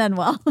 It doesn't end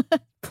well.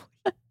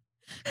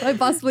 Like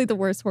possibly the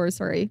worst horror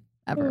story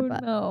ever. Oh,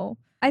 but no.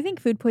 I think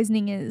food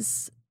poisoning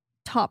is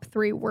top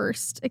 3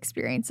 worst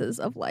experiences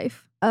of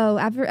life. oh,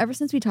 ever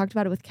since we talked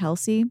about it with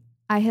Kelsey,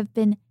 I have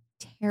been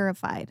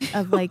terrified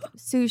of like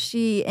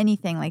sushi,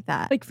 anything like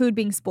that. Like food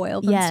being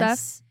spoiled and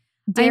stuff.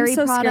 Dairy I'm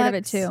so products. scared of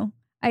it too.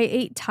 I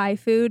ate Thai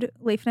food.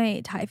 Leif and I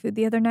ate Thai food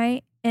the other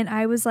night, and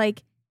I was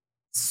like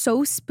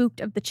so spooked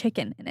of the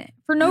chicken in it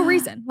for no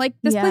reason. Like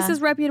this place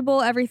is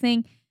reputable,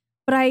 everything.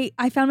 But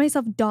I found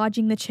myself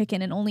dodging the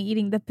chicken and only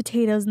eating the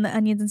potatoes and the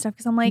onions and stuff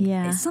because I'm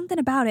like, something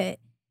about it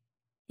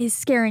is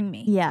scaring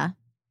me. Yeah.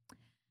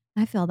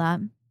 I feel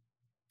that.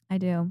 I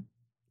do.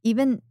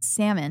 Even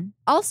salmon.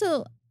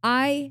 Also,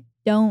 I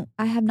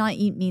have not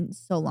eaten meat in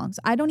so long.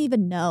 So I don't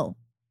even know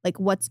like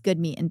what's good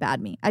meat and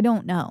bad meat. I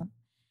don't know.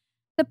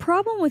 The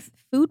problem with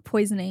food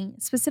poisoning,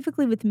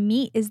 specifically with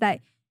meat, is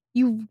that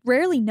you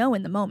rarely know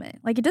in the moment.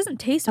 Like it doesn't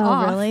taste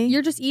off. Really?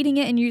 You're just eating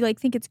it and you like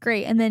think it's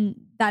great. And then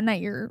that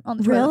night you're on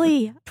the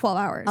toilet for 12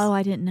 hours. Oh,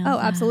 I didn't know. Oh,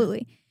 that.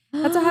 absolutely.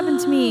 That's what happened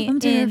to me I'm in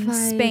terrified.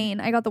 Spain.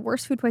 I got the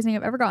worst food poisoning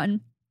I've ever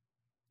gotten.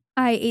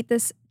 I ate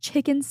this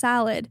chicken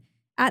salad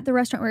at the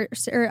restaurant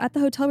or at the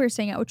hotel we were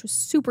staying at, which was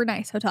super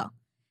nice hotel.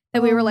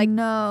 That we were like,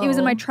 no. it was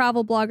in my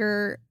travel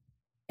blogger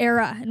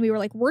era, and we were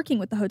like working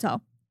with the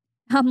hotel.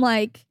 I'm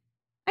like,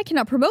 I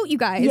cannot promote you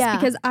guys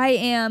because I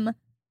am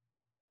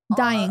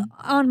dying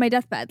on my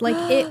deathbed.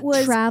 Like it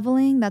was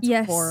traveling. That's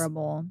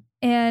horrible.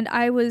 And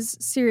I was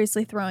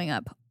seriously throwing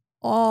up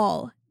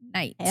all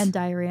night. And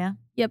diarrhea.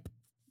 Yep.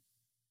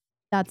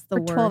 That's the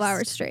for worst. 12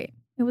 hours straight.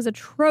 It was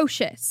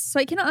atrocious. So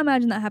I cannot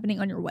imagine that happening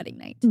on your wedding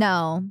night.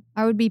 No,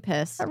 I would be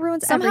pissed. That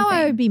ruins Somehow everything.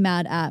 I would be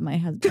mad at my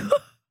husband.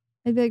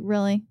 I'd be like,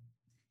 really?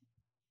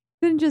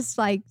 Couldn't just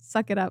like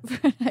suck it up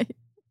for a night.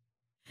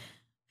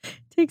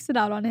 Takes it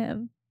out on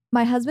him.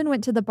 My husband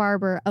went to the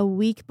barber a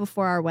week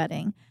before our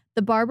wedding.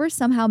 The barber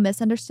somehow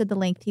misunderstood the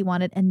length he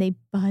wanted and they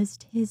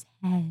buzzed his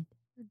head.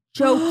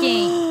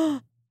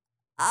 Joking.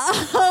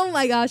 Oh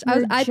my gosh.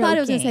 I thought it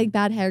was just like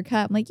bad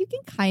haircut. I'm like, you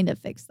can kind of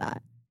fix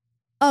that.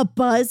 A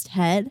buzzed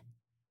head?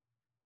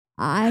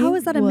 How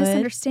is that a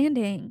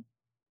misunderstanding?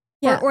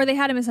 Yeah. Or they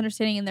had a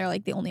misunderstanding and they're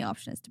like, the only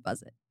option is to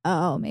buzz it.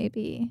 Oh,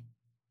 maybe.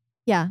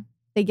 Yeah.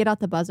 They get out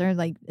the buzzer,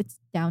 like it's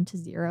down to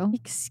 0.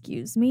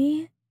 Excuse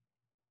me?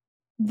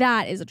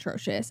 That is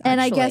atrocious.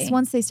 And actually. I guess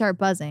once they start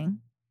buzzing,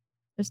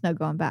 there's no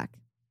going back.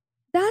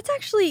 That's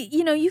actually,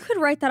 you could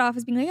write that off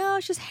as being like, oh,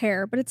 it's just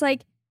hair. But it's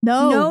like,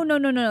 no.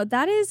 No.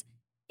 That is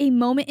a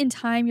moment in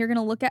time you're going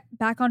to look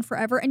back on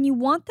forever. And you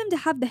want them to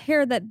have the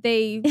hair that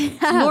they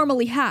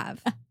normally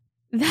have.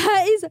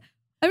 That is,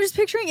 I'm just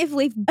picturing if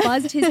Leif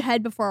buzzed his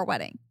head before our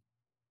wedding.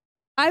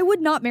 I would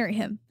not marry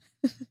him.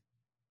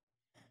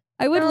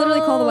 I would literally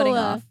call the wedding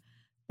off.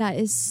 That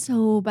is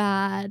so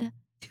bad.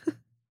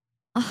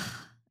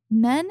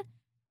 Men,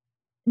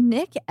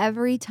 Nick,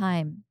 every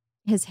time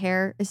his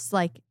hair is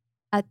like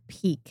at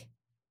peak,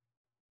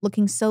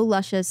 looking so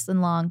luscious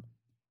and long.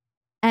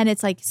 And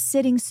it's like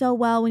sitting so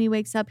well when he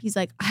wakes up. He's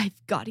like, I've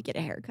got to get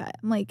a haircut.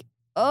 I'm like,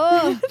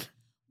 oh,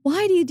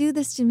 why do you do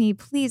this to me?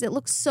 Please, it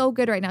looks so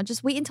good right now.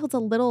 Just wait until it's a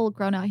little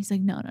grown out. He's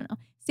like, no.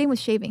 Same with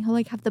shaving. He'll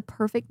like have the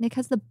perfect, Nick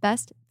has the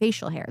best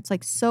facial hair. It's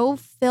like so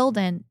filled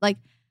in, like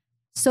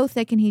so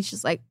thick. And he's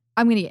just like,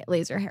 I'm going to get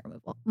laser hair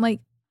removal. I'm like,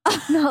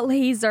 not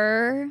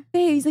laser.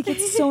 Babe, he's like,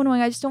 it's so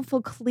annoying. I just don't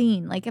feel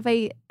clean. Like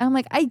I'm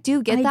like, I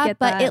do get that,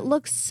 but it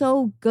looks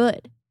so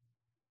good.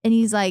 And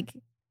he's like,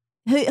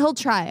 he'll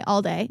try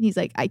all day. And he's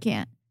like, I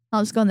can't.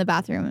 I'll just go in the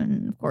bathroom.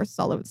 And of course, it's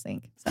all over the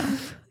sink. So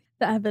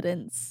the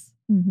evidence.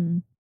 Mm-hmm.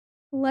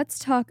 Let's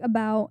talk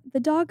about the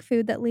dog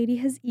food that Lady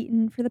has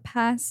eaten for the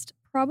past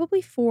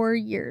probably 4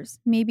 years,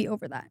 maybe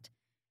over that.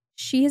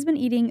 She has been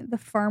eating the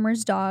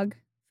farmer's dog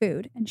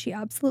food and she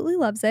absolutely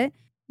loves it.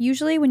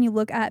 Usually when you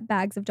look at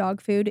bags of dog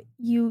food,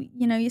 you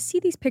see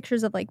these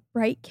pictures of like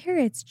bright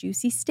carrots,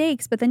 juicy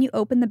steaks, but then you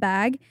open the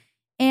bag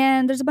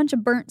and there's a bunch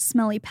of burnt,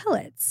 smelly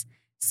pellets.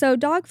 So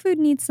dog food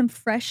needs some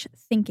fresh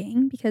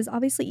thinking because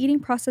obviously eating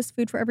processed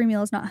food for every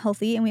meal is not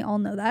healthy and we all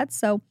know that.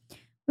 So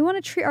we want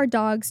to treat our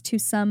dogs to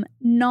some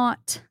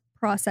not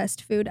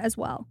processed food as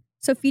well.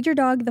 So feed your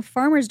dog the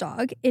farmer's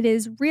dog. It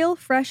is real,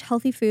 fresh,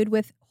 healthy food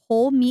with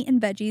whole meat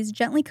and veggies,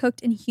 gently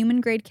cooked in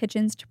human-grade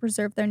kitchens to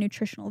preserve their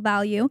nutritional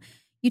value.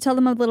 You tell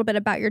them a little bit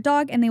about your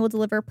dog and they will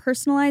deliver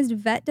personalized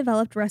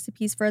vet-developed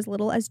recipes for as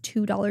little as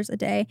 $2 a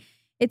day.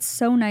 It's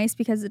so nice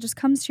because it just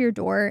comes to your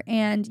door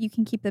and you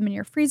can keep them in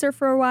your freezer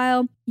for a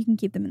while. You can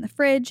keep them in the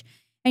fridge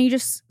and you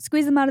just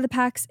squeeze them out of the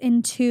packs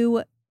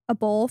into a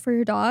bowl for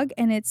your dog.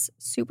 And it's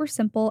super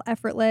simple,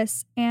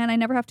 effortless. And I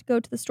never have to go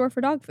to the store for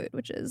dog food,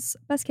 which is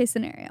best case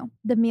scenario.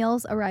 The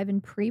meals arrive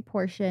in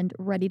pre-portioned,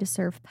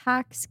 ready-to-serve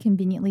packs,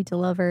 conveniently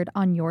delivered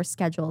on your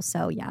schedule.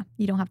 So yeah,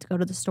 you don't have to go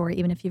to the store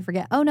even if you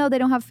forget, oh no, they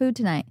don't have food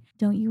tonight.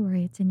 Don't you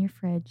worry, it's in your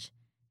fridge.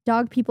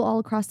 Dog people all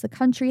across the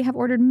country have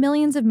ordered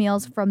millions of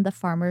meals from the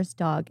Farmer's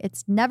Dog.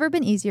 It's never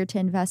been easier to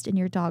invest in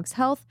your dog's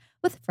health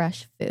with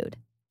fresh food.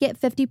 Get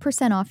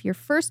 50% off your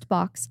first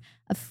box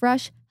of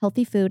fresh,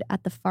 healthy food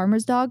at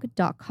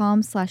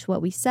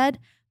thefarmersdog.com/whatwesaid.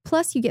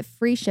 Plus, you get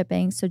free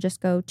shipping. So just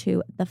go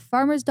to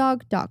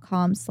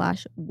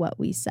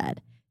thefarmersdog.com/whatwesaid.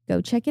 Go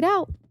check it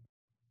out.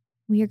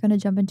 We are going to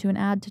jump into an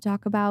ad to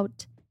talk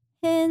about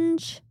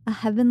Hinge, a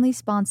heavenly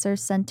sponsor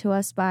sent to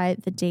us by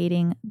the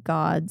dating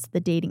gods, the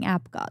dating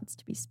app gods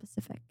to be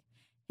specific.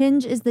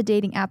 Hinge is the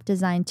dating app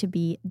designed to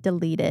be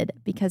deleted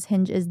because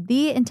Hinge is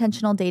the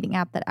intentional dating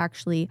app that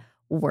actually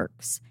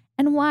works.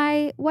 And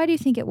why do you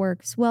think it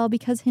works? Well,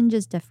 because Hinge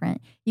is different.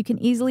 You can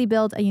easily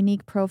build a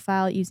unique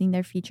profile using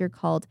their feature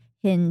called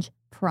Hinge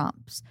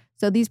Prompts.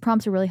 So these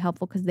prompts are really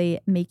helpful because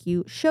they make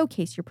you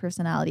showcase your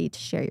personality to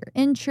share your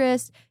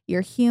interests, your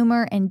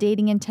humor, and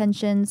dating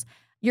intentions.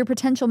 Your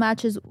potential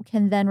matches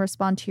can then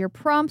respond to your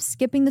prompts,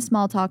 skipping the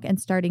small talk and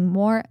starting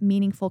more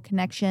meaningful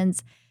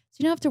connections. So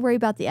you don't have to worry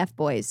about the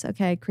F-boys,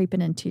 okay,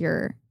 creeping into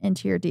your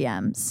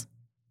DMs.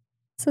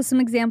 So some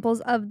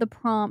examples of the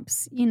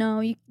prompts,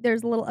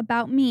 there's a little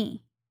about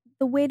me.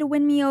 The way to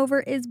win me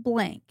over is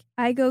blank.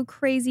 I go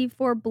crazy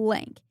for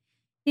blank.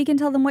 You can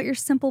tell them what your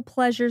simple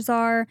pleasures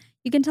are.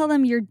 You can tell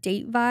them your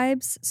date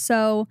vibes.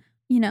 So,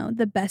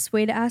 the best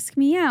way to ask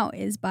me out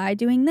is by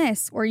doing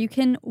this. Or you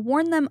can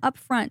warn them up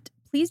front.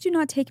 Please do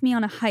not take me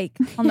on a hike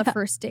on the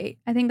first date.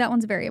 I think that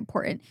one's very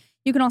important.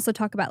 You can also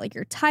talk about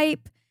your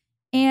type,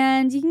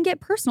 and you can get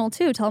personal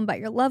too. Tell them about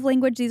your love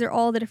language. These are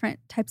all the different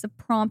types of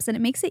prompts, and it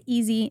makes it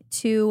easy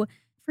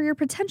for your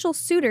potential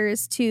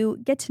suitors to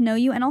get to know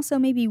you and also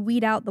maybe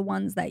weed out the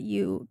ones that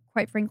you,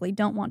 quite frankly,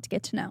 don't want to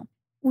get to know.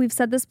 We've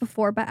said this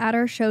before, but at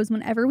our shows,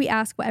 whenever we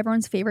ask what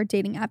everyone's favorite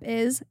dating app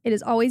is, it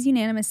is always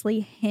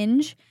unanimously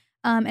Hinge.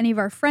 Any of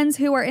our friends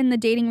who are in the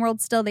dating world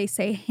still, they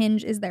say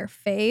Hinge is their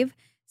fave.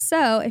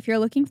 So if you're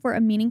looking for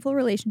a meaningful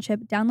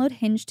relationship, download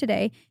Hinge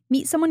today,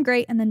 meet someone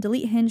great, and then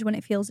delete Hinge when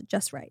it feels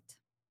just right.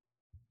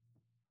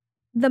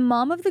 The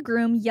mom of the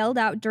groom yelled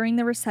out during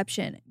the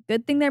reception,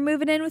 "Good thing they're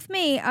moving in with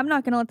me. I'm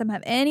not going to let them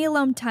have any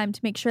alone time to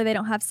make sure they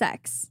don't have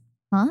sex."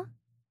 Huh?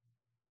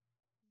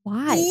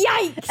 Why?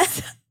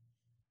 Yikes!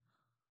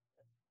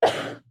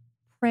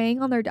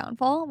 Preying on their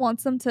downfall,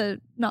 wants them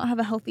to not have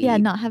a healthy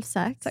not have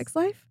sex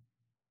life?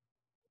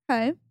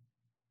 Okay.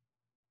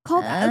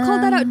 Called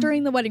that out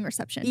during the wedding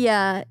reception.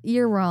 Yeah,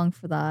 you're wrong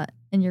for that.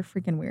 And you're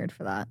freaking weird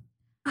for that.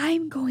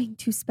 I'm going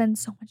to spend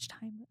so much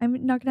time.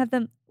 I'm not going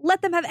to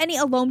let them have any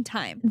alone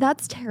time.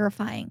 That's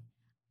terrifying.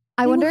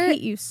 I wonder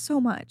hate you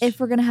so much. If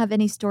we're going to have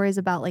any stories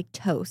about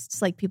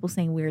toasts, people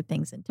saying weird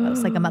things in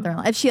toasts, like a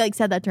mother-in-law. If she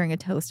said that during a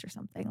toast or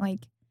something,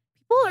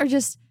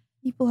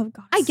 people have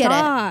got to I get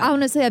stop. It.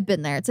 Honestly, I've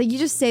been there. It's you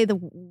just say the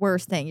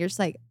worst thing. You're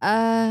just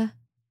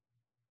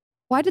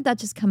why did that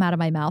just come out of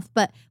my mouth?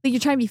 But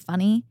you're trying to be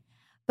funny.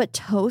 But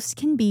toast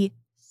can be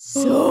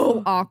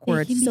so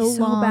awkward, they can so be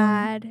so long.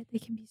 bad. They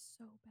can be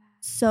so bad.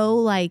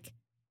 So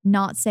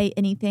not say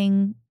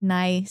anything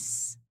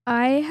nice.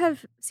 I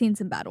have seen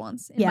some bad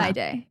ones in my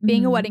day.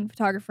 Being a wedding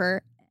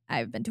photographer,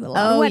 I've been to a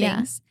lot of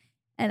weddings,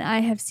 and I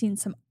have seen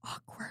some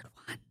awkward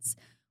ones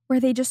where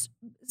they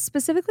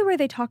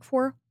specifically talk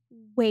for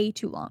way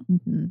too long.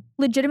 Mm-hmm.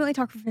 Legitimately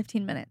talk for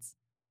 15 minutes.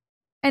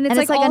 And it's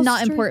a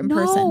not important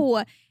person.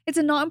 No, it's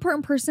a not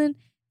important person.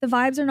 The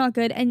vibes are not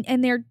good,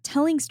 and they're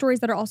telling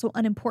stories that are also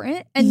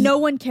unimportant, and no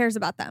one cares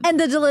about them. And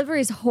the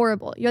delivery is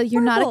horrible.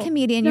 You're not a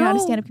comedian. You're not a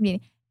stand-up comedian.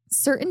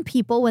 Certain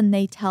people, when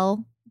they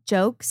tell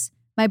jokes,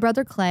 my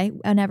brother Clay,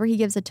 whenever he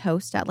gives a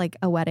toast at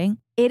a wedding,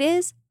 it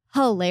is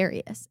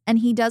hilarious. And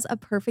he does a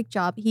perfect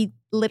job. He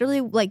literally,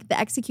 the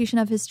execution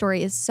of his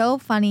story is so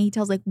funny. He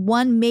tells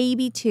one,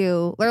 maybe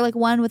two, or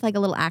one with a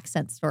little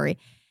accent story,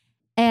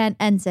 and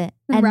ends it.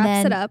 And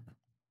wraps it up.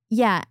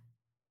 Yeah.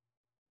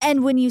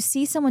 And when you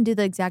see someone do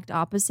the exact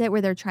opposite,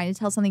 where they're trying to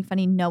tell something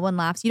funny, no one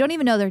laughs. You don't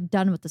even know they're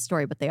done with the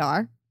story, but they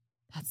are.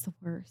 That's the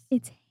worst.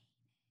 It's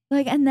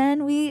and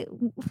then we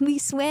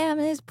swam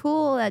in his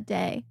pool that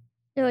day.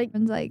 You're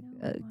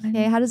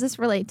okay, how does this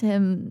relate to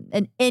him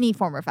in any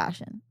form or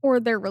fashion? Or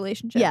their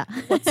relationship. Yeah.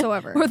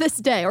 Whatsoever. Or this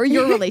day, or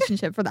your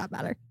relationship for that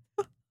matter.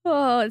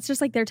 Oh, it's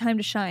just their time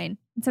to shine.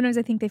 And sometimes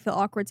I think they feel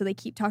awkward, so they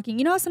keep talking.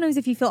 You know how sometimes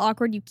if you feel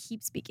awkward, you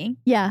keep speaking?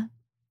 Yeah.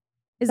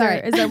 Is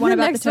there one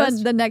about the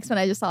toast? The next one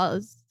I just saw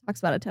talks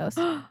about a toast.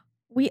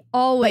 We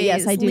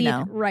always I do lead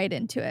know. right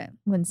into it.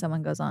 When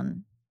someone goes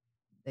on,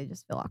 they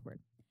just feel awkward.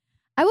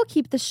 I will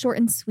keep this short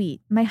and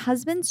sweet. My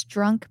husband's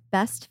drunk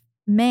best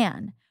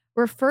man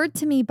referred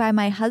to me by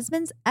my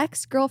husband's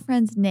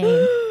ex-girlfriend's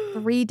name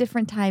 3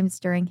 different times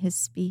during his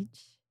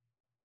speech.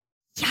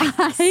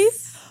 Yes. I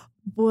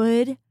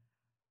would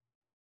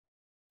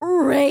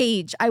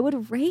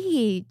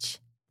rage.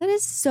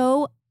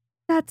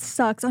 That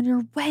sucks on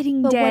your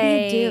wedding but day. What do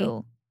you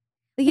do?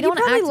 You don't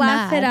probably act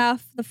laugh mad. it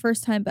off the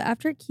first time, but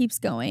after it keeps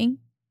going.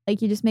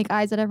 You just make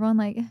eyes at everyone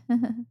I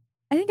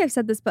think I've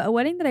said this, but a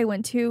wedding that I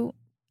went to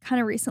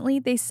kind of recently,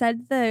 they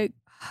said the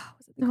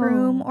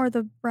groom or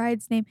the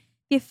bride's name,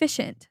 the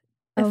officiant.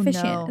 Oh,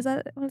 no. Is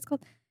that what it's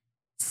called?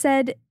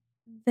 Said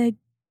the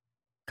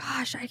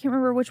gosh, I can't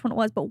remember which one it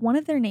was, but one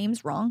of their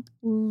names wrong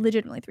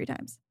legitimately 3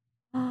 times.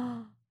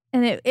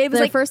 And it was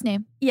Their like, first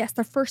name. yes,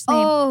 their first name.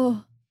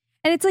 Oh,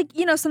 And it's like,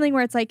 something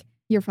where it's like,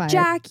 you're fired.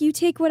 Jack, you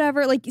take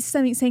whatever, like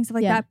saying stuff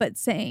like Yeah. that, but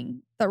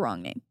saying the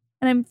wrong name.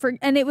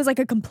 And it was like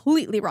a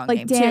completely wrong Like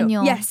name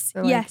Daniel. too. Yes,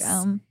 Or yes.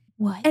 Like,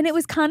 what? And it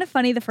was kind of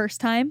funny the first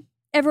time.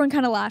 Everyone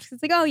kind of laughed.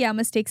 It's like, oh yeah,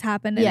 mistakes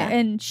happen.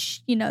 And,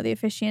 Yeah. the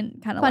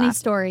officiant kind of Funny laughed.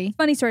 story.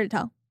 Funny story to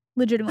tell.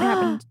 Legitimately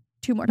happened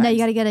 2 more times. No, you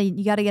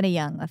gotta get a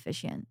young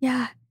officiant.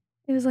 Yeah.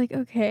 It was like,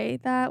 okay,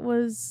 that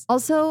was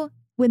Also,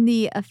 when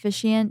the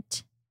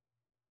officiant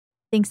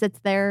thinks it's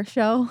their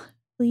show,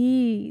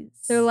 please.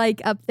 they're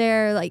like up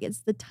there, like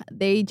it's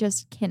they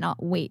just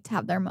cannot wait to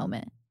have their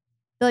moment.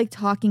 They're like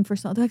talking for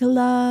something, like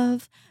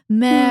love,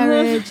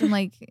 marriage, and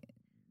like,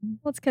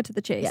 Let's cut to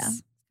the chase. yeah,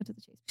 go to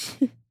the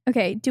chase.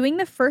 Okay, doing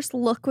the first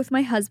look with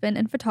my husband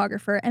and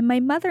photographer, and my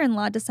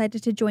mother-in-law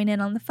decided to join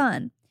in on the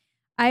fun.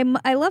 I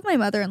love my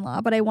mother-in-law,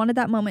 but I wanted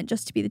that moment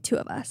just to be the 2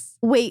 of us.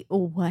 Wait,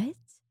 what?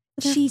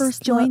 Their She's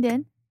first joined look.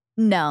 in?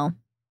 No,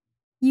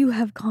 You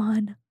have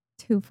gone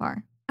too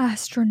far.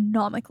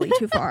 astronomically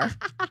too far.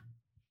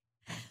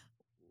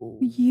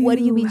 What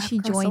do you mean have she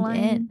crossed the joined line.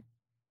 in?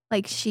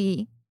 Like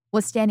she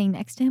was standing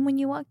next to him when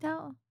you walked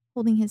out,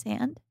 holding his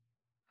hand,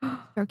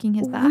 stroking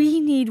his back. We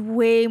need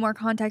way more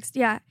context.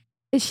 Yeah.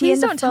 Is she Please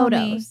in the don't tell me.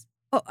 photos?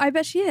 Oh, I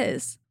bet she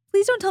is.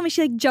 Please don't tell me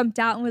she like jumped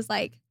out and was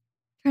like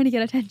trying to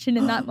get attention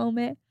in that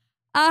moment.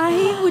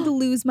 I would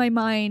lose my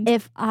mind.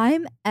 If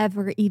I'm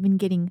ever even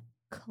getting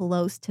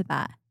close to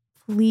that,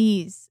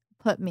 please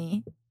put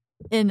me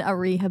in a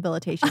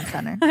rehabilitation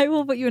center. I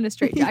will put you in a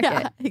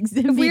straitjacket. If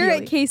we're immediately.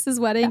 at Case's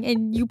wedding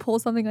and you pull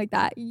something like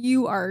that,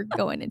 you are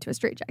going into a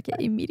straitjacket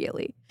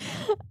immediately.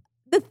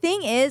 The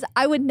thing is,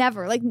 I would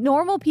never. Like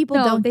normal people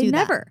No, don't they do that.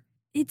 never.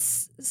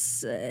 It's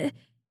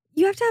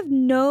you have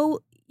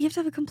to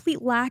have a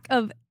complete lack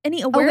of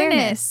any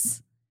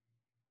awareness.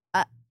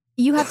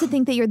 You have to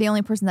think that you're the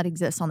only person that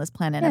exists on this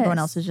planet. Everyone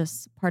Yes. else is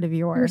just part of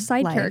your Your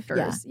side life.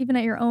 characters, even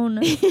at your own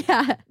Yeah.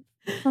 yeah.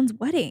 son's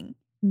wedding.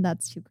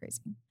 That's too crazy.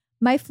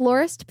 My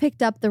florist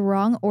picked up the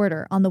wrong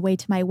order on the way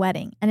to my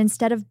wedding, and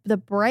instead of the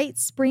bright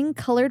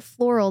spring-colored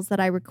florals that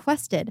I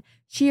requested,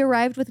 she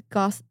arrived with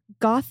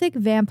gothic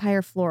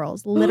vampire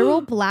florals,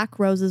 literal black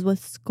roses with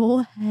skull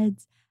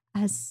heads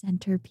as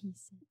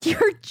centerpieces.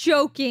 You're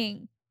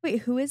joking.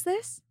 Wait, who is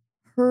this?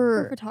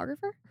 Her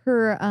photographer?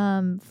 Her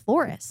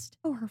florist.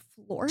 Oh, her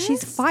florist?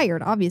 She's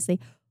fired, obviously.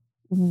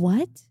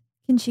 What?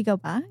 Can she go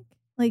back?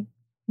 Like,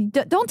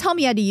 don't tell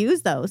me I had to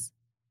use those.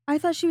 I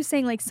thought she was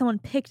saying like someone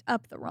picked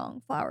up the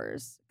wrong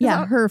flowers. 'Cause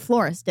Yeah, her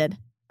florist did.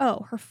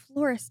 her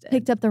florist did.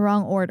 Picked up the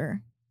wrong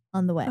order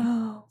on the way.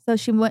 Oh. So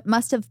she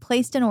must have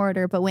placed an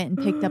order, but went and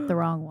picked up the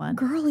wrong one.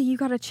 Girlie, you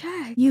gotta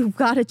check. You've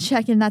got to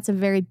check, and that's a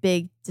very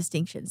big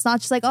distinction. It's not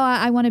just like, oh,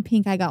 I wanted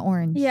pink, I got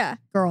orange. Yeah.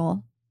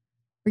 Girl,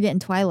 we're getting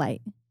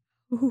Twilight.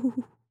 Ooh,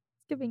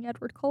 it's giving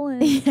Edward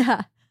Cullen.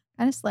 Yeah.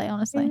 Kind of slay,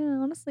 honestly. Yeah,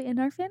 honestly, in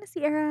our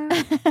fantasy era.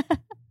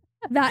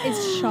 That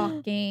is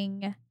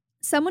shocking.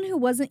 Someone who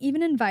wasn't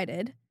even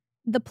invited,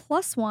 the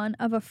 +1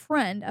 of a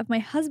friend of my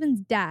husband's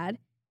dad,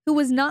 who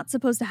was not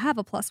supposed to have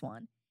a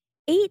 +1,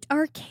 ate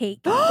our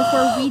cake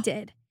before we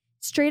did.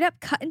 Straight up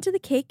cut into the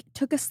cake,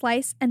 took a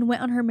slice, and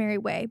went on her merry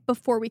way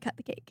before we cut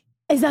the cake.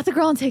 Is that the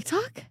girl on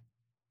TikTok?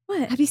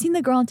 What? Have you seen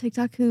the girl on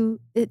TikTok who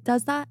it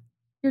does that?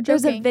 You're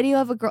There's joking. a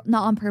video of a girl,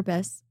 not on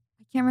purpose.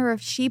 I can't remember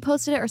if she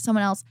posted it or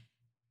someone else.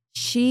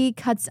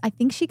 I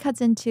think she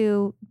cuts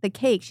into the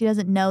cake. She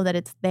doesn't know that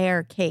it's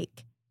their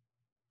cake.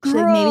 She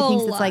like maybe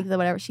thinks it's like the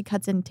whatever. She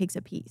cuts in and takes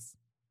a piece.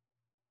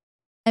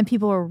 And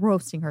people were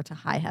roasting her to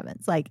high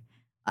heavens, like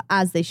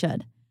as they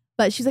should.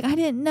 But she's like, I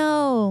didn't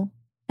know.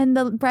 And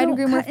the bride and Don't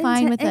groom were cut fine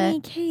into with any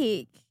it.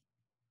 cake.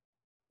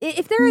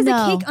 If there is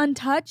No. a cake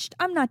untouched,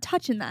 I'm not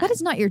touching that. That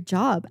is not your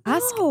job.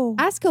 No.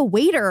 Ask a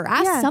waiter.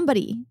 Ask Yeah.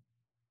 somebody.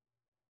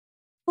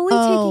 Fully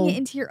Oh. taking it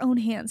into your own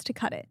hands to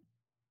cut it.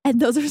 And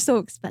those are so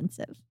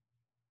expensive.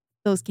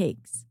 Those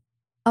cakes.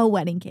 A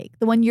wedding cake.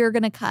 The one you're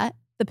going to cut,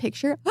 the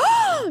picture.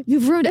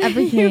 You've ruined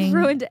everything. You've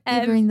ruined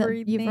You've ruined the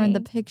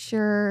everything.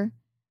 picture.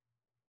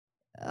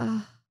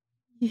 Ugh.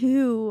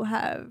 You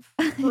have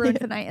ruined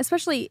the night,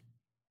 especially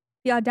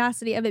the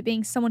audacity of it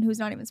being someone who's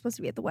not even supposed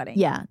to be at the wedding.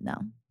 Yeah, no.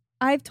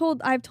 I've told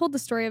the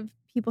story of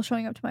people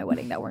showing up to my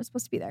wedding that weren't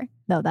supposed to be there.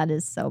 No, that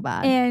is so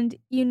bad. And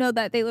you know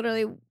that they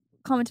literally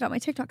commented on my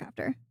TikTok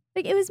after.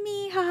 Like, it was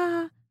me,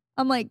 haha.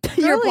 I'm like,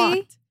 You're really?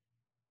 blocked.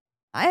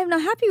 I am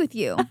not happy with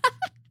you.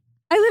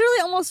 I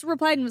literally almost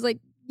replied and was like,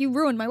 you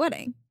ruined my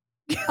wedding.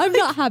 I'm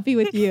not happy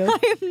with you.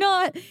 I am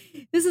not.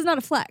 This is not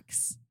a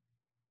flex.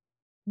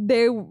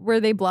 Were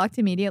they blocked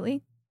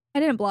immediately? I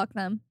didn't block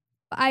them.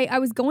 I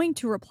was going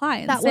to reply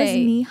and That say,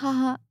 was me,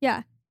 haha.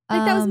 Yeah.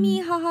 Like, that was me,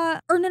 haha.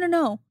 Or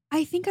no.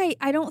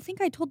 I don't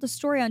think I told the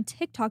story on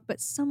TikTok, but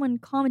someone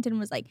commented and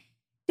was like,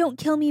 don't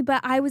kill me,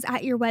 but I was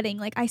at your wedding.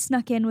 Like, I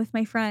snuck in with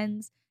my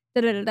friends.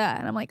 Da-da-da-da.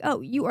 And I'm like,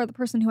 oh, you are the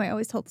person who I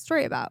always tell the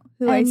story about.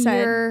 Who I And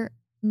said, you're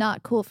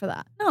not cool for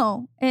that.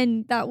 no.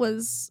 And that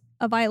was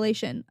a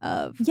violation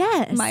of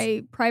Yes.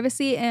 my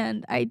privacy,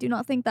 and I do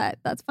not think that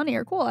that's funny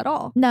or cool at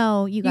all.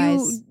 No, you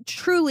guys. You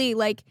truly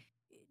like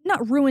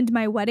not ruined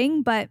my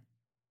wedding, but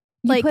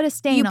You like put a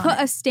stain you on put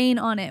it. a stain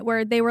on it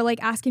where they were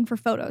like asking for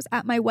photos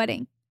at my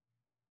wedding,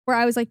 where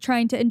I was like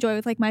trying to enjoy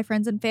with like my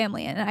friends and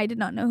family, and I did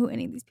not know who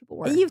any of these people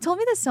were. You've told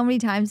me this so many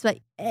times, but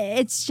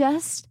it's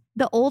just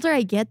the older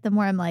I get, the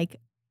more I'm like,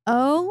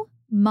 oh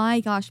my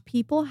gosh,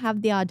 people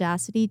have the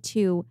audacity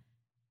to,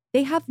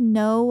 they have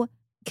no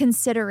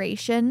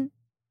consideration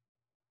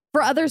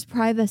for others'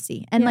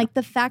 privacy. And Yeah. like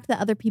the fact that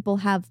other people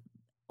have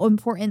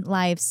important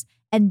lives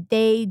and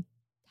they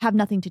have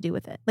nothing to do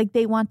with it. Like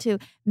they want to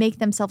make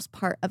themselves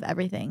part of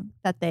everything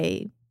that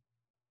they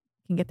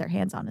can get their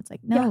hands on. It's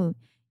like, no,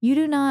 you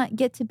do not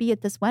get to be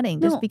at this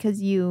wedding just No.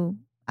 because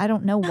I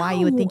don't know why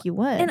you would think you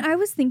would. And I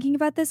was thinking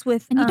about this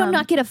with And you do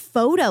not get a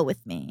photo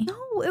with me.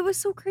 No, it was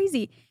so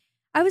crazy.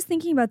 I was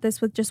thinking about this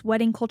with just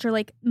wedding culture,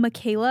 like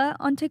Michaela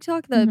on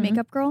TikTok, the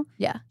makeup girl.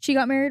 Yeah. She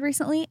got married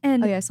recently,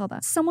 and Oh yeah, I saw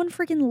that. someone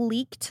freaking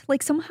leaked,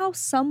 like somehow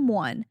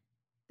someone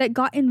that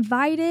got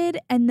invited,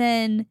 and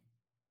then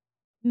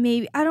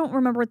maybe I don't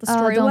remember what the Oh,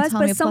 story don't was, tell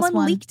me, but plus someone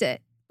one. leaked it,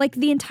 like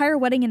the entire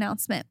wedding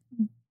announcement,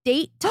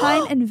 date,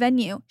 time, and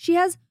venue. She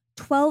has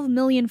 12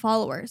 million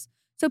followers,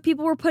 so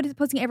people were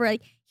posting everywhere,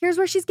 like, here's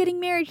where she's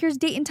getting married, here's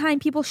date and time.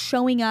 People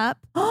showing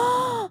up.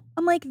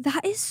 I'm like,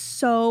 that is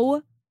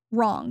so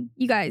wrong,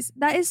 you guys.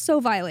 That is so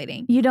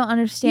violating. You don't You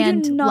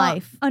understand do not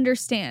life.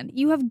 understand.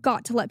 You have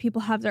got to let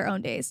people have their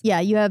own days. Yeah,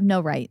 you have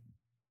no right.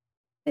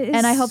 It is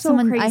And I hope so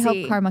I crazy.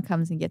 hope karma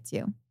comes and gets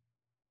you.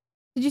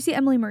 Did you see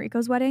Emily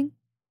Mariko's wedding?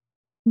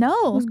 It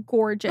No. was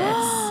gorgeous.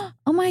 Oh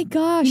my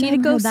gosh. You I need to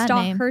haven't go heard that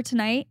stalk name. her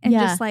tonight and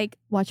Yeah. just like,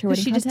 Watch her 'cause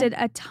wedding she just content.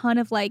 did a ton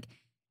of like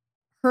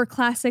her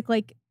classic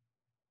like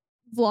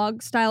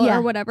vlog style Yeah.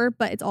 or whatever,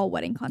 but it's all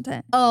wedding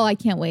content. Oh, I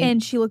can't wait.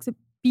 And she looks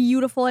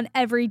beautiful, and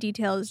every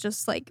detail is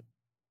just like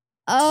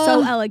oh,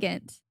 so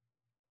elegant.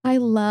 I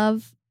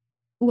love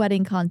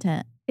wedding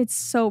content. It's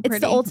so pretty.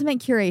 It's the ultimate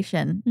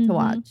curation to Mhm.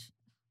 watch.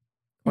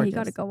 Yeah, you Gorgeous.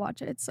 got to go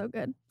watch it. It's so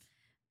good.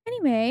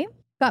 Anyway,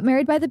 Got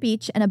married by the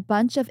beach, and a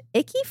bunch of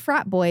icky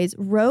frat boys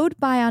rode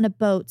by on a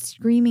boat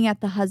screaming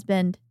at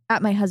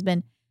my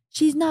husband,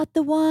 she's not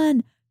the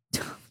one.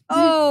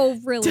 oh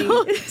really?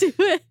 Don't do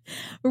it.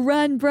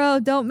 Run, bro.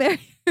 Don't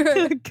marry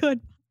her. Good.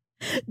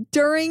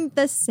 During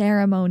the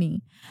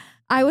ceremony,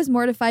 I was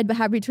mortified but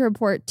happy to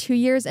report 2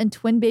 years and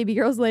twin baby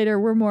girls later,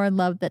 we're more in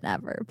love than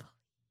ever.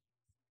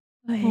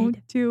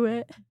 Don't do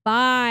it.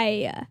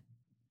 Bye.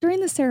 During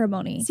the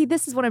ceremony. See,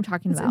 this is what I'm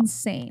talking It's about.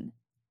 insane.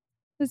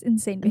 It was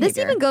insane behavior. This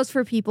even goes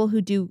for people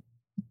who do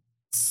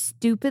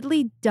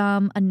stupidly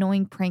dumb,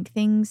 annoying prank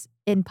things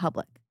in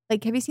public.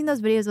 Like, have you seen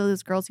those videos of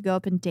those girls who go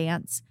up and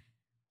dance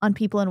on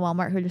people in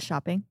Walmart who are just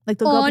shopping? Like,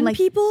 they'll go up on and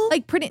people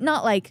like pretty,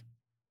 not like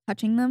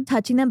touching them.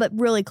 touching them, but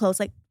really close.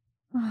 Like,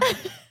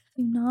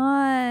 Do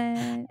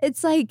not.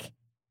 it's like,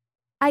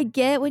 I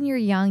get when you're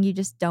young, you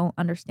just don't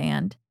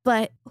understand.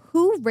 But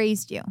who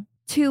raised you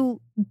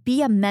to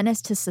be a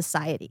menace to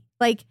society?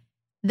 Like,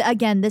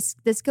 again, this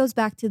goes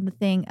back to the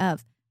thing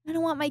of, I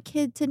don't want my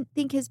kid to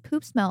think his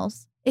poop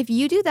smells. If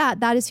you do that,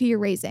 that is who you're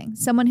raising.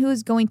 Someone who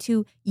is going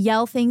to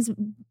yell things,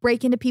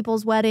 break into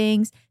people's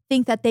weddings,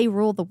 think that they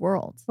rule the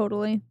world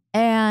Totally.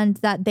 and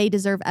that they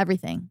deserve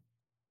everything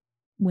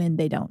when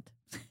they don't.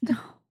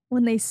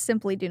 When they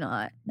simply do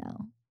not.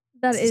 No.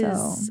 That is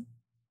So-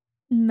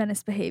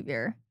 menace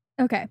behavior.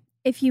 Okay.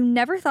 If you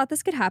never thought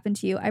this could happen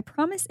to you, I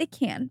promise it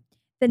can.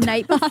 The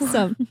night before.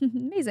 Awesome.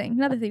 Amazing.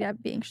 Another thing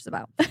I'd be anxious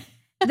about.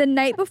 The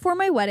night before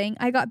my wedding,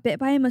 I got bit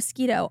by a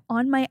mosquito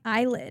on my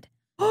eyelid.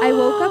 I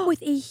woke up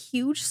with a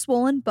huge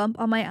swollen bump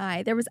on my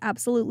eye. There was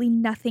absolutely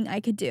nothing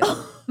I could do.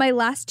 My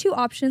last two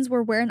options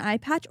were wear an eye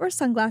patch or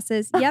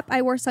sunglasses. Yep,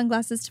 I wore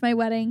sunglasses to my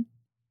wedding.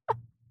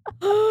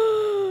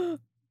 Big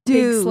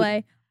Dude.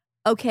 slay.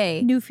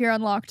 Okay. New fear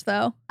unlocked,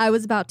 though. I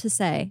was about to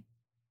say,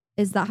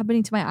 is that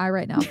happening to my eye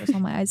right now? First of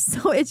all, my eye's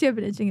so itchy. I've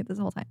been itching it this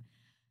whole time.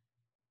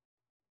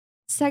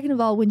 Second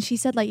of all, when she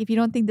said, like, if you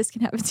don't think this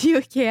can happen to you,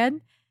 it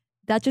can,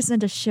 that just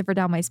sent a shiver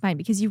down my spine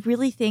because you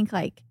really think,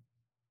 like,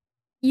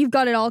 You've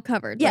got it all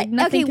covered. yeah, Like,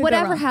 nothing okay, could go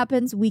whatever wrong.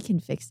 happens, we can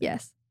fix it.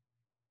 Yes.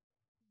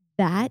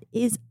 That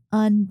is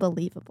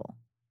unbelievable.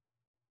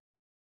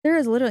 There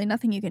is literally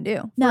nothing you can do.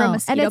 For a No,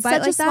 mosquito and it's bite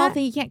such like a small that.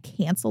 thing. You can't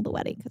cancel the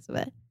wedding because of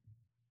it.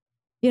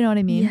 You know what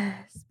I mean?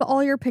 Yes. But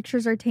all your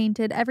pictures are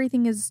tainted.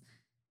 Everything is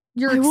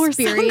your I wore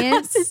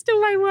experience. sunglasses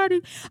to my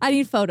wedding. I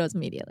need photos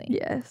immediately.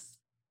 Yes.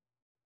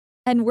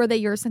 And were they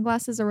your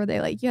sunglasses or were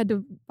they like you had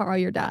to borrow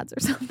your dad's or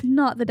something?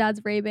 Not the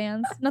dad's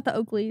Ray-Bans. Not the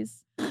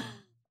Oakleys.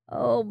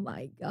 Oh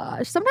my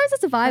gosh. Sometimes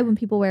it's a vibe when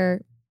people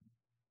wear,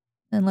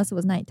 unless it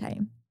was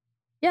nighttime.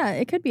 Yeah,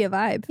 it could be a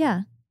vibe.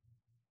 Yeah.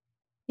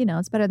 You know,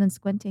 it's better than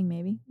squinting,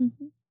 maybe.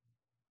 Mm-hmm.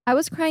 I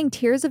was crying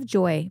tears of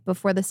joy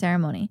before the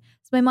ceremony.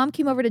 So my mom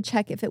came over to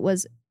check if it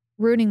was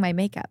ruining my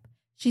makeup.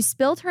 She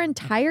spilled her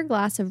entire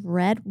glass of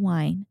red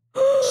wine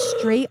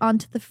straight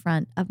onto the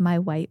front of my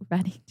white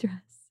wedding dress.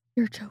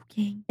 You're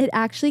joking. It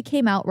actually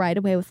came out right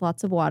away with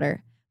lots of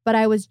water, but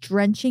I was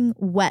drenching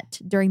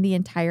wet during the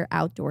entire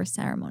outdoor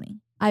ceremony.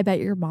 I bet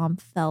your mom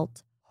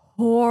felt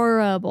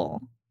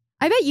horrible.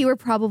 I bet you were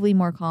probably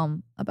more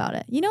calm about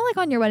it. You know, like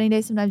on your wedding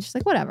day, sometimes just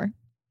like, whatever.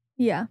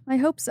 Yeah, I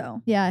hope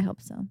so. Yeah, I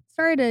hope so.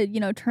 Sorry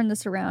to, turn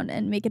this around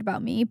and make it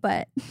about me,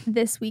 but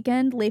this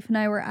weekend, Leif and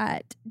I were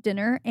at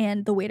dinner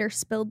and the waiter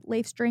spilled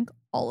Leif's drink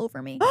all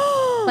over me.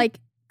 Like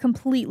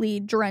completely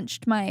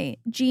drenched my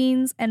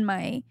jeans and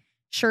my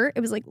shirt.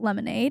 It was like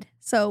lemonade.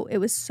 So it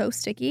was so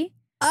sticky.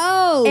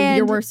 Oh, And-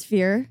 your worst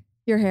fear?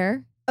 Your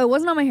hair? Oh, it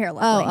wasn't on my hair,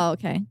 luckily. Oh,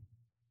 okay.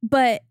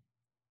 But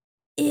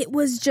it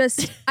was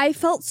just, I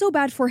felt so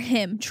bad for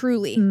him,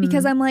 truly, Mm.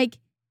 because I'm like,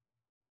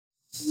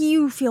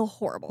 you feel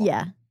horrible.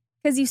 Yeah.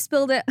 Because you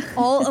spilled it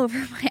all over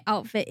my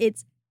outfit.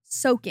 It's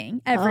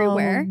soaking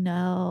everywhere. Oh,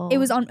 no. It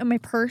was on my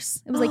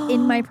purse. It was like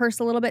in my purse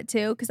a little bit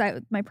too,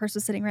 because my purse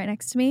was sitting right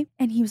next to me.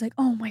 And he was like,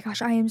 "Oh my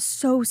gosh, I am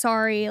so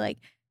sorry." Like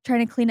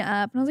trying to clean it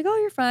up, and I was like, "Oh,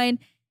 you're fine."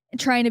 And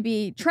trying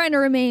to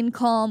remain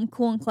calm,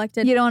 cool, and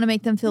collected. You don't want to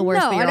make them feel worse,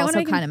 No, but I you're don't also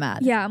wanna make kind of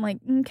mad. Yeah, I'm like,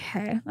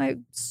 okay,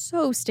 I'm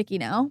so sticky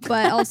now,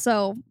 but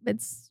also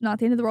it's not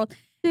the end of the world.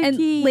 And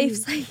Sticky.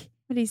 Leif's like,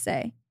 what did he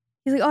say?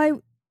 He's like,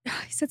 oh,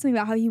 he said something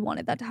about how he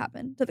wanted that to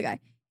happen to the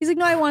guy. He's like,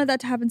 no, I wanted that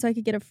to happen so I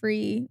could get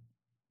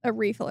a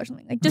refill or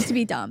something, like just to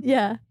be dumb.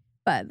 Yeah.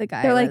 But the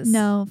guy They're like, was-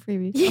 no, free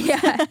refill.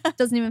 yeah,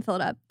 doesn't even fill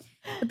it up.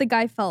 But the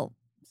guy felt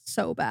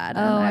so bad.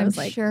 And Oh, I I'm was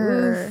like,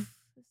 sure. "Oof,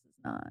 this is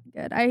not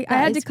good. I That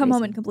had to is come home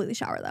crazy. and completely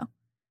shower though.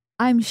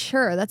 I'm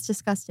sure. That's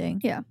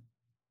disgusting. Yeah.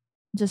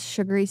 Just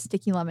sugary,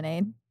 sticky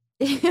lemonade.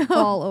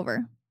 All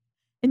over.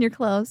 In your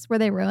clothes. Were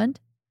they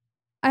ruined?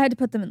 I had to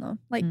put them in the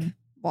Mm.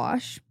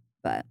 wash,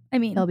 but I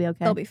mean, They'll be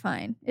okay. they'll be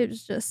fine. It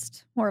was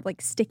just more of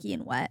like sticky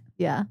and wet.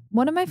 Yeah.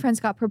 One of my friends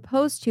got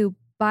proposed to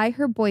by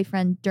her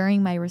boyfriend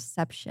during my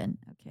reception.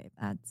 Okay,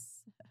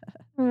 that's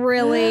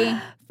Really?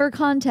 For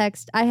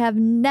context, I have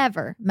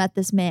never met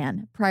this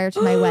man prior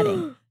to my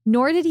wedding,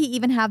 nor did he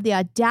even have the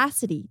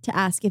audacity to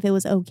ask if it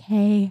was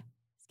okay.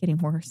 It's getting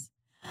worse.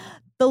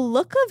 The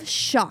look of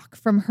shock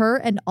from her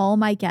and all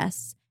my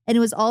guests, and it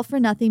was all for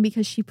nothing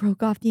because she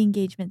broke off the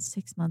engagement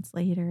 6 months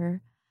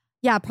later.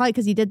 Yeah, probably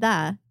because he did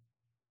that.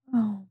 Oh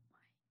my gosh.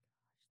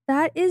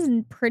 That is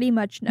pretty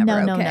much never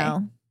okay.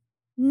 No.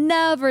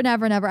 Never,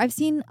 never, never. I've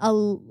seen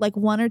like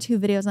 1 or 2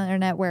 videos on the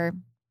internet where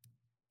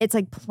it's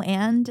like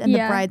planned and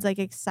Yeah. the bride's like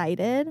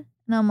excited.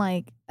 And I'm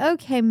like,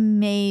 okay,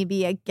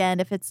 maybe again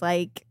if it's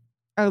like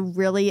a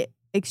really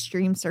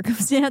extreme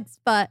circumstance,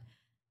 but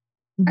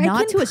I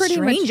not can to a pretty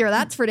much- stranger.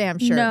 That's for damn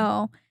sure.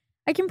 No.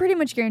 I can pretty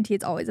much guarantee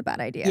it's always a bad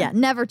idea. Yeah,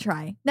 never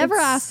try. Never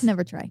It's- ask,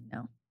 never try.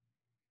 No.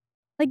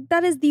 Like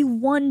that is the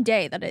one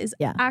day that is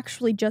Yeah.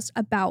 actually just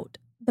about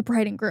the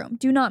bride and groom.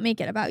 Do not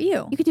make it about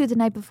you. You could do it the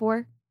night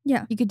before.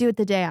 Yeah. You could do it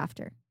the day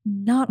after.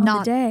 Not on Not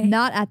the day.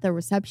 Not at the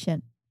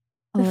reception.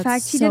 the that's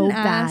fact he so didn't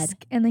bad.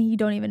 ask and then you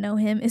don't even know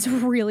him is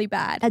really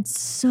bad. That's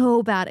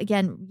so bad.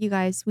 Again, you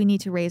guys, we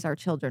need to raise our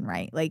children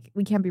right. Like,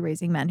 we can't be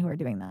raising men who are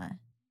doing that.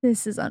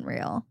 This is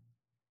unreal.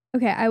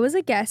 Okay, I was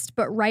a guest,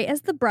 but right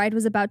as the bride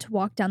was about to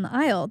walk down the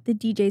aisle, the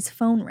DJ's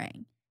phone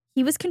rang.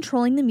 He was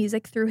controlling the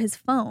music through his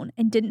phone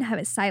and didn't have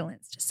it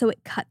silenced, so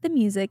it cut the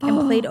music and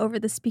played over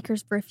the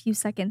speakers for a few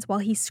seconds while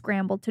he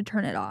scrambled to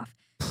turn it off.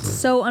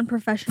 So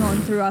unprofessional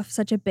and threw off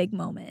such a big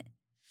moment.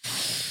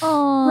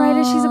 Oh, Right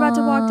as she's about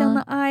to walk down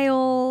the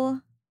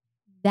aisle.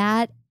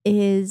 That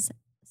is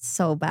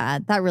so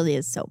bad. That really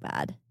is so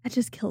bad. That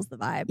just kills the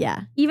vibe.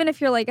 Yeah. Even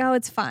if you're like, oh,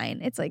 it's fine.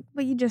 It's like,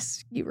 well, you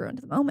ruined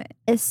the moment.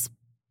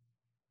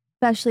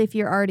 Especially if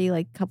you're already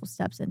like a couple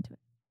steps into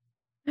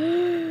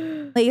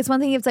it. Like, it's one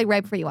thing if it's like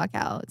right before you walk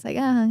out. It's like,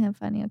 I'm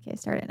funny. Okay,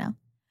 start it now.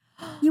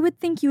 You would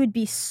think you would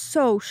be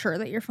so sure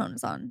that your phone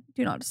is on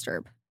Do Not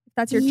Disturb. If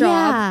that's your job,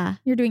 Yeah.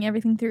 you're doing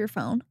everything through your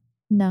phone.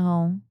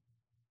 No.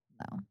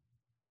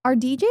 Are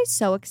DJs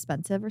so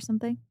expensive or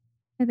something?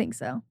 I think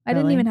so. I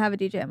didn't Really? even have a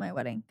DJ at my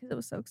wedding because it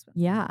was so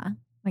expensive. Yeah.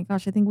 My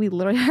gosh, I think we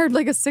literally hired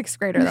like a 6th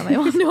grader that my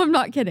mom. No, I'm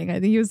not kidding. I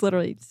think he was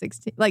literally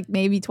 16, like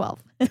maybe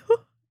 12.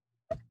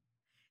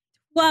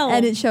 Well,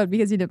 And it showed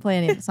because he didn't play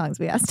any of the songs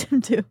we asked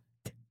him to.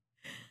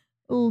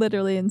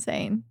 Literally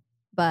insane.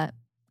 But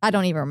I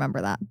don't even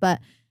remember that. But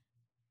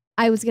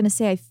I was going to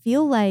say, I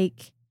feel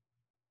like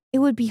it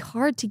would be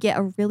hard to get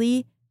a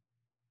really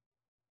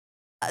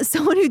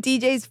someone who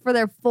DJs for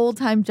their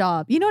full-time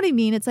job. You know what I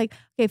mean? It's like,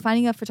 okay,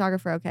 finding a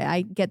photographer. Okay,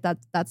 I get that.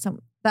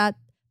 That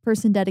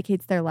person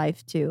dedicates their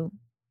life to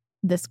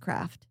this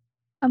craft.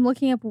 I'm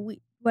looking up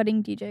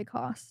wedding DJ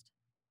cost.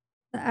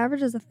 The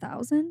average is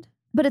 1,000,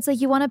 But it's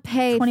like you want to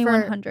pay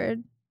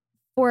 2,100.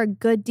 for a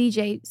good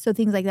DJ so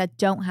things like that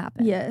don't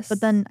happen. Yes.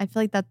 But then I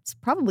feel like that's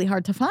probably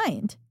hard to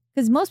find.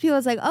 Because most people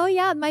it's like, oh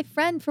yeah, my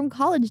friend from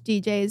college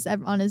DJs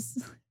on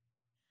his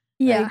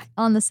like,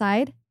 on the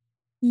side.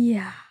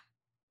 Yeah.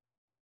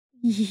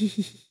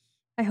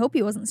 I hope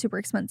he wasn't super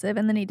expensive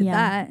and then he did Yeah.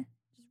 that.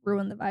 Just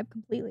ruined the vibe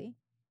completely.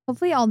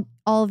 Hopefully all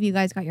of you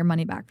guys got your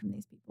money back from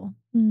these people.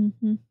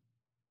 Mm-hmm.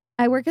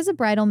 I work as a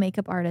bridal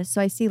makeup artist,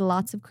 so I see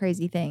lots of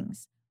crazy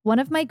things. One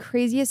of my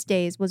craziest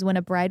days was when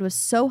a bride was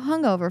so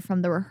hungover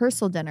from the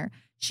rehearsal dinner,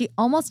 she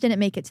almost didn't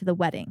make it to the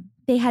wedding.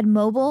 They had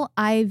mobile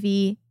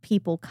IV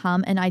people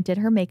come and I did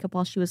her makeup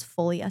while she was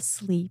fully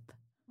asleep.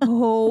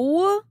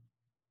 Oh,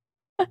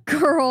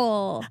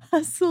 girl.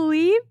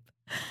 Asleep.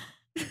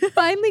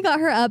 Finally got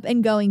her up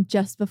and going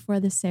just before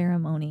the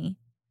ceremony.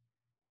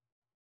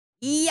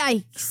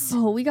 Yikes.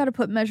 Oh, we got to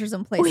put measures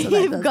in place so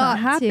that We've does got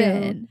not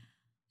happen.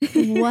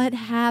 What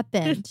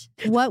happened?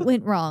 What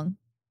went wrong?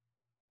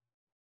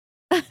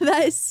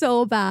 That is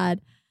so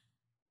bad.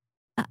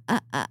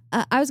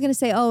 I was going to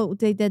say, oh,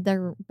 they did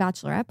their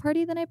bachelorette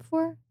party the night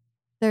before?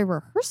 Their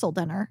rehearsal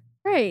dinner.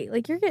 Right.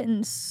 Like you're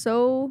getting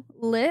so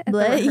lit at the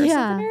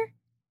rehearsal dinner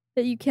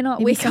that you cannot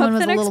Maybe wake up someone the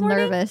was a next little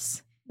morning.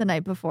 nervous the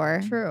night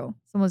before. True.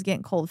 Someone was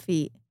getting cold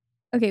feet.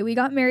 Okay, we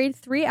got married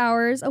 3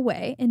 hours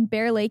away in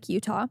Bear Lake,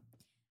 Utah.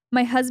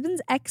 My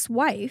husband's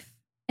ex-wife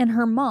and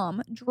her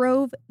mom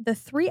drove the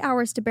 3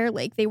 hours to Bear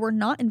Lake. They were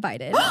not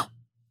invited.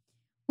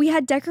 We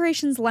had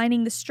decorations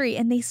lining the street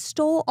and they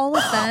stole all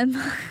of them.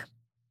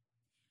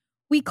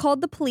 We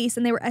called the police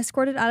and they were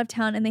escorted out of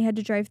town and they had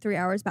to drive 3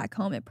 hours back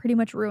home. It pretty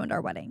much ruined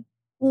our wedding.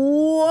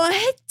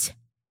 What?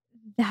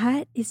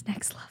 That is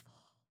next level.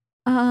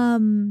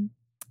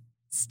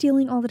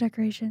 Stealing all the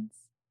decorations.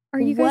 Are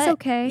you guys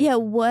okay? Yeah,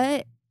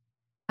 what?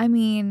 I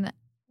mean,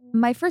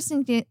 my first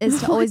instinct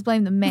is to always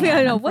blame the man.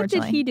 I know. What did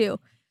unfortunately. he do?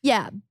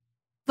 Yeah,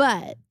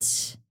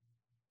 but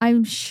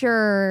I'm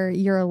sure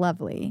you're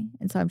lovely,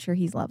 and so I'm sure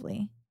he's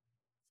lovely.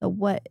 So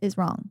what is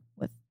wrong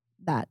with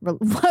that?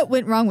 What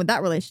went wrong with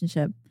that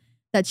relationship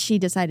that she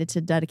decided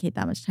to dedicate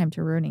that much time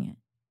to ruining it?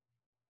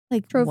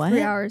 Like, Drove what?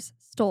 3 hours,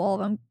 stole all of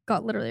them,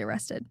 got literally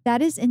arrested.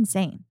 That is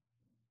insane.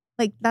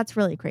 Like, that's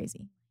really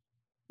crazy.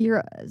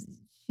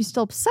 She's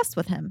still obsessed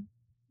with him.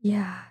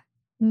 Yeah.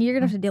 And you're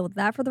going to have to deal with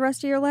that for the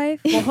rest of your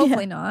life? Well,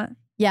 hopefully not.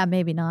 Yeah,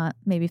 maybe not.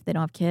 Maybe if they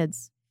don't have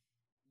kids.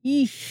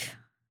 Eesh.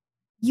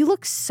 You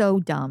look so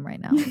dumb right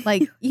now.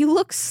 Like, you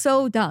look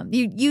so dumb.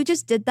 You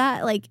just did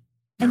that, like,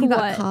 and you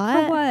got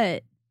caught. For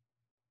what?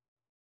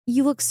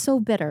 You look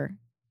so bitter.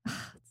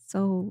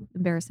 So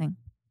embarrassing.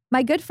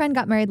 My good friend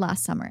got married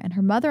last summer, and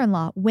her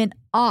mother-in-law went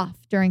off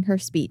during her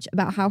speech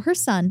about how her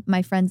son,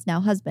 my friend's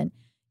now husband,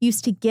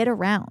 used to get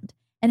around,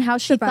 and how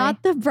she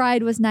thought the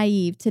bride was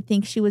naive to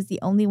think she was the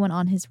only one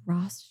on his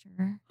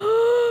roster.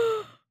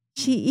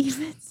 She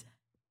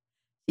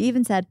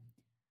even said,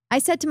 I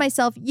said to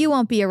myself, you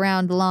won't be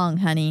around long,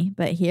 honey,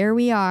 but here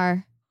we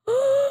are.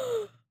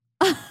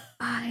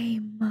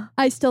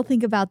 I still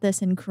think about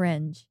this and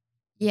cringe.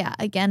 Yeah,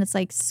 again, it's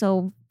like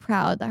so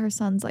proud that her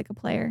son's like a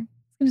player.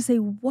 I was going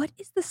to say, what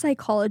is the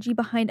psychology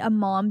behind a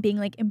mom being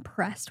like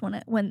impressed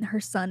when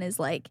her son is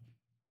like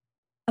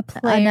a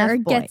player,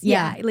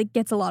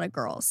 gets a lot of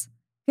girls?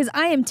 Because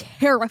I am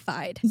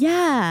terrified.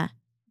 Yeah.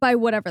 By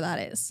whatever that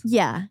is.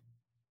 Yeah.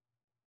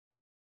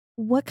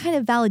 What kind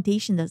of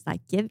validation does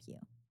that give you?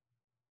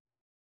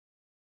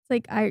 It's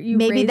like you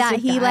maybe that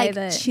he like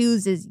that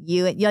chooses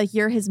you. Like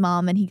you're his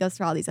mom and he goes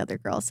for all these other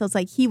girls. So it's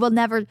like he will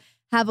never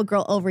have a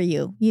girl over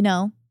you, you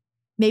know?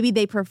 Maybe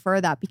they prefer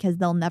that because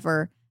they'll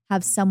never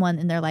have someone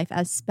in their life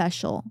as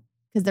special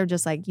because they're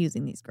just like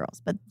using these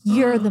girls. But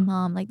you're the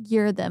mom, like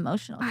you're the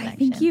emotional connection. I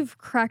think you've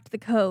cracked the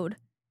code.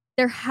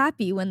 They're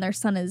happy when their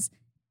son is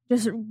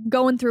just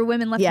going through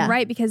women left and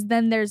right because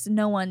then there's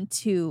no one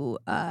to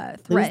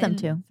threaten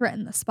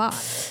the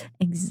spot.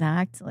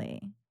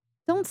 Exactly.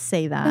 Don't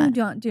say that.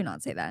 No, do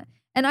not say that.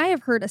 And I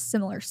have heard a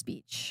similar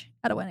speech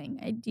at a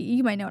wedding.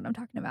 You might know what I'm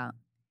talking about.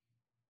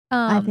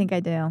 I think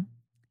I do.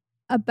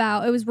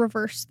 It was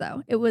reversed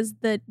though. It was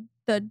the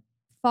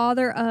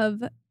father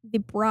of the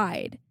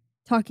bride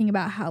talking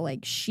about how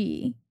like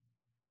she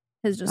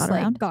has just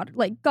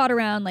got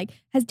around, like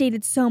has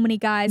dated so many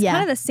guys. Yeah.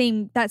 Kind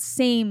of that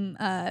same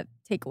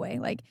takeaway.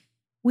 Like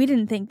we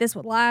didn't think this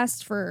would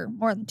last for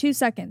more than 2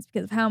 seconds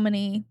because of how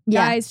many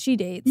guys she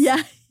dates.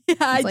 Yeah. Yeah,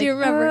 I do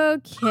remember.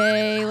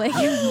 Okay, like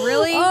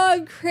really? Oh,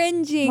 I'm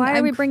cringing. Why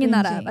are we bringing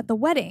that up at the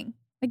wedding?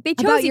 Like they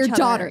chose about each your other.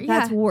 daughter. Yeah.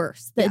 That's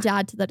worse. The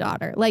dad to the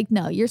daughter. Like,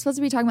 no, you're supposed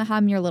to be talking about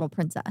having your little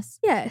princess.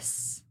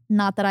 Yes.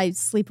 Not that I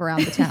sleep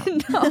around the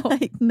town. No.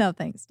 Like, no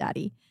thanks,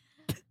 daddy.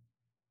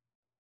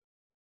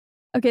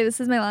 Okay, this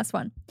is my last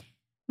one.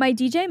 My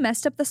DJ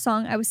messed up the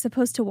song I was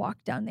supposed to walk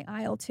down the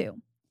aisle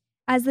to.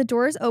 As the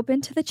doors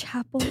opened to the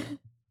chapel,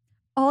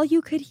 all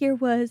you could hear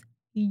was,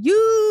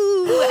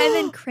 you, and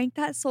then crank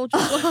that soldier.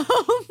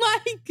 Oh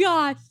my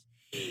gosh.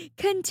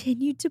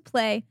 Continued to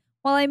play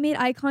while I made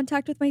eye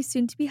contact with my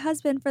soon-to-be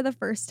husband for the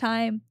first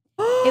time.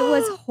 It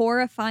was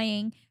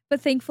horrifying,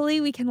 but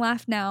thankfully we can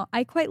laugh now.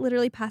 I quite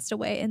literally passed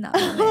away in that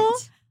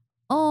moment.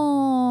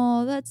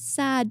 Oh, that's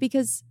sad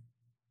because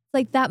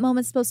like that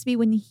moment's supposed to be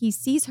when he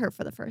sees her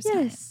for the first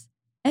time. Yes.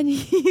 And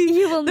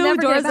you will never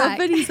get it back.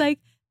 Open, he's like,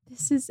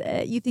 this is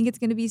it. You think it's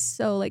going to be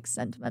so like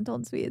sentimental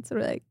and sweet. It's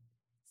sort of like,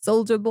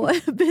 soldier boy,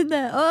 been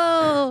there.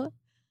 Oh,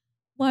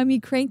 why me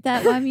crank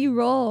that? Why me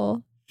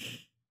roll?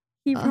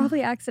 He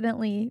probably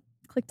accidentally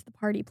clicked the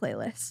party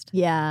playlist.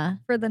 Yeah.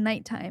 For the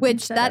nighttime.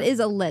 Which that is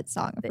a lit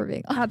song, for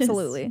being honest.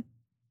 Absolutely.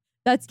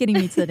 That's getting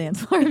me to the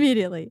dance floor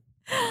immediately.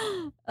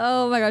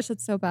 Oh my gosh,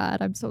 that's so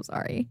bad. I'm so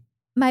sorry.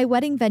 My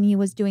wedding venue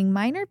was doing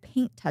minor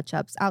paint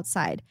touch-ups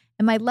outside,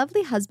 and my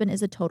lovely husband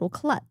is a total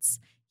klutz.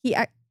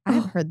 I I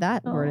haven't heard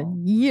that word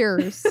in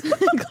years.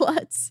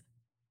 Klutz.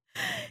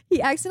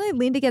 He accidentally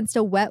leaned against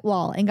a wet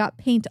wall and got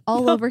paint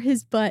all over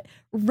his butt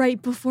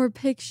right before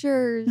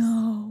pictures.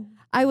 No.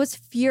 I was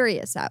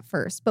furious at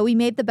first, but we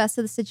made the best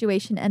of the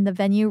situation and the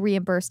venue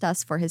reimbursed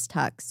us for his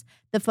tux.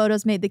 The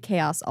photos made the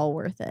chaos all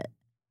worth it.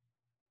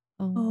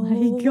 Oh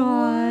my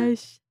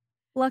gosh.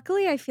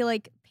 Luckily, I feel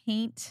like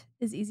paint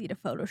is easy to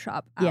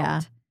Photoshop out.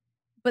 Yeah.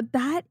 But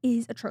that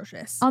is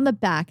atrocious. On the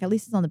back. At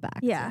least it's on the back.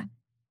 Yeah. So.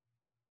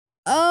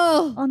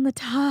 Oh. On the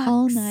tux.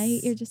 All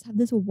night, you just have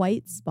this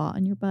white spot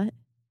on your butt.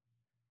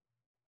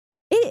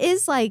 It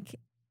is like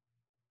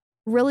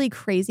really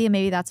crazy, and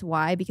maybe that's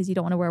why, because you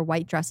don't want to wear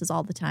white dresses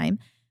all the time.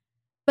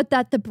 But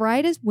that the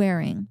bride is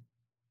wearing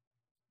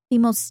the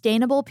most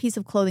stainable piece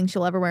of clothing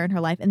she'll ever wear in her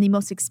life, and the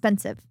most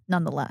expensive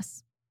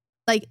nonetheless.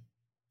 Like,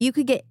 you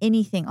could get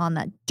anything on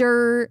that.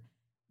 Dirt,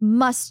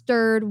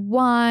 mustard,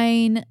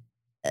 wine,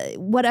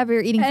 whatever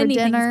you're eating for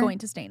dinner. Anything's going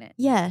to stain it.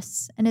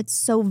 Yes, and it's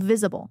so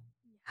visible.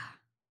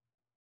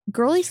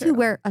 Girlies who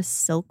wear a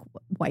silk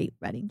white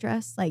wedding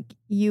dress, like,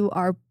 you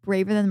are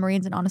braver than the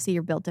Marines, and honestly,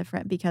 you're built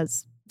different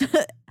because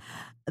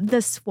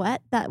the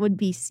sweat that would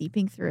be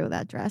seeping through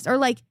that dress, or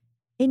like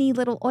any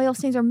little oil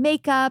stains or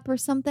makeup or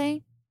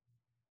something.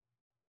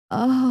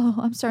 Oh,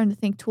 I'm starting to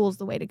think tulle is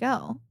the way to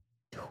go.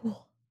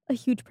 Tulle. A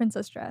huge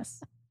princess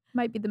dress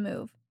might be the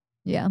move.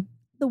 Yeah.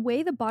 The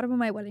way the bottom of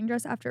my wedding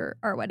dress after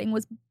our wedding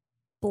was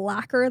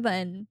blacker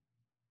than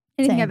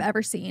anything Same. I've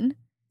ever seen.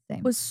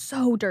 Same. Was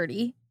so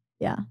dirty.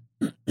 Yeah.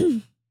 I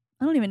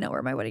don't even know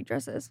where my wedding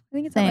dress is. I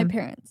think it's at Same. my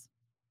parents'.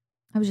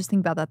 I was just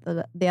thinking about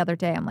that the other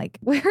day. I'm like,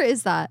 where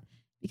is that?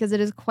 Because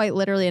it is quite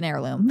literally an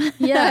heirloom.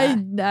 Yeah.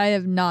 I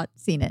have not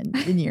seen it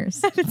in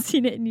years. I haven't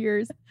seen it in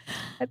years.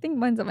 I think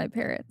mine's at my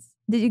parents'.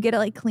 Did you get it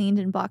like cleaned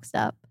and boxed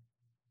up?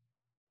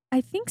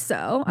 I think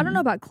so. I don't know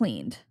about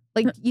cleaned.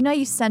 Like, you know,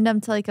 you send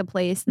them to like a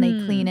place and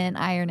they clean it and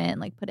iron it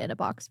and like put it in a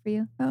box for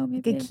you. Oh,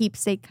 Like maybe. a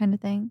keepsake kind of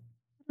thing.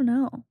 I don't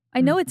know.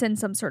 I know it's in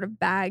some sort of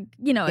bag.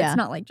 You know, Yeah. it's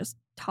not like just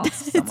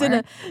tossed It's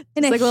somewhere.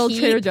 it's like a little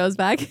Trader heap. Joe's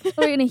bag.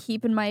 Or in a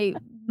heap in my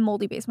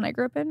moldy basement I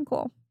grew up in.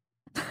 Cool.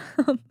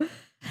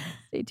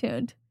 Stay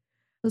tuned.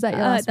 Was that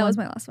your last That one? was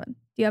my last one. Do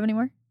you have any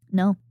more?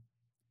 No.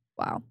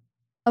 Wow.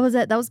 That was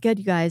it. That was good,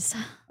 you guys.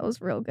 That was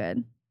real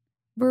good.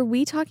 Were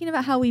we talking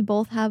about how we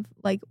both have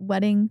like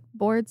wedding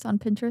boards on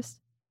Pinterest?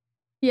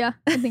 Yeah,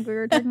 I think we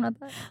were talking about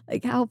that.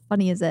 Like, how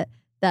funny is it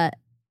that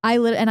I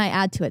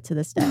add to it to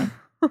this day?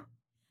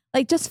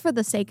 Like, just for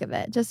the sake of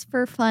it, just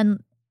for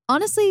fun.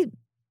 Honestly,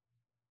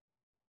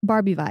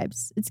 Barbie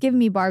vibes. It's giving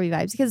me Barbie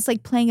vibes because it's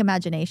like playing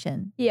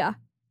imagination. Yeah.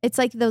 It's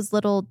like those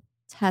little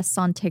tests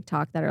on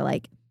TikTok that are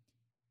like,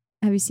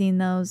 have you seen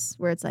those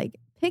where it's like,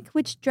 pick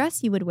which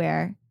dress you would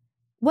wear?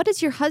 What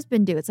does your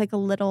husband do? It's like a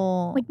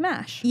little Like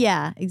MASH.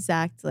 yeah,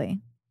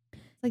 exactly.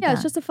 Like Yeah,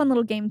 it's that. just a fun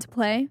little game to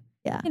play.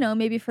 Yeah. You know,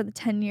 maybe for the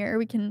 10-year,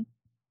 we can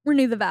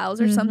renew the vows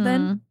or something,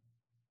 Mhm.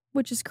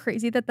 which is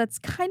crazy that's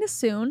kind of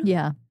soon.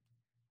 Yeah,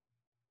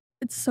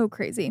 It's so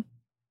crazy.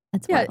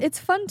 that's Yeah, wild. it's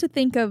fun to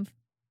think of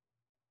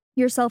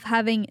yourself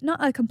having not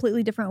a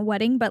completely different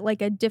wedding, but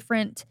like a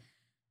different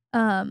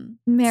Marriage.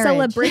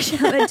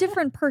 celebration, a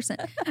different person.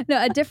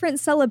 No, a different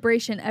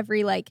celebration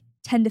every like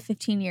 10 to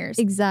 15 years.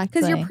 Exactly.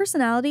 Because your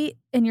personality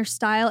and your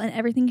style and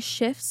everything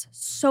shifts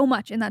so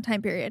much in that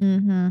time period.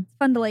 Mm-hmm. It's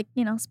fun to like,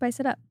 you know, spice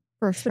it up,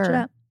 For switch sure. it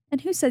up. And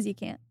who says you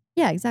can't?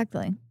 Yeah,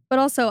 exactly. But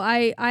also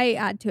I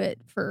add to it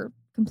for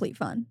complete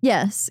fun.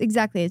 Yes,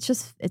 exactly. It's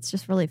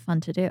just really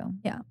fun to do.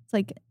 Yeah. It's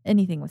like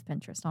anything with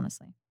Pinterest,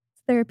 honestly.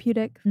 It's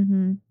therapeutic.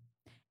 Mm-hmm.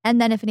 And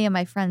then if any of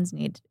my friends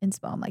need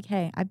inspo, I'm like,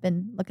 hey,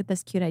 look at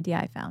this cute idea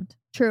I found.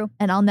 True.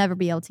 And I'll never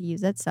be able to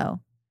use it. So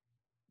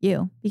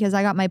because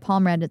I got my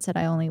palm read, it said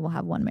I only will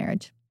have one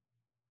marriage.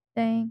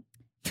 Dang.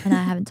 And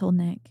I haven't told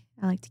Nick.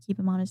 I like to keep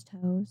him on his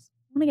toes.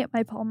 I want to get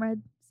my palm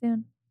read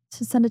soon.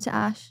 So send it to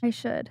Ash. I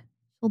should.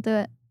 She'll do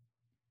it.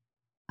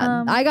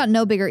 Um, I got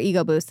no bigger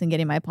ego boost than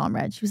getting my palm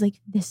read. She was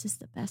like, this is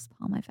the best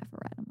palm I've ever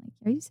read. I'm like,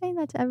 are you saying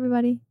that to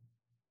everybody?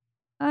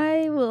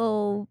 I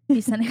will be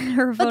sending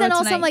her a photo But then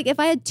also, tonight. I'm like, if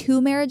I had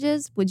 2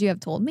 marriages, would you have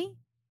told me?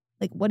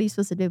 Like, what are you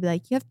supposed to do? Be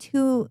like, you have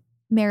 2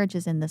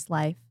 marriages in this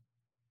life.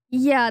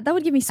 yeah, that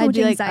would give me so I'd much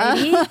be like,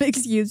 anxiety.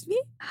 excuse me?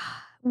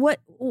 What?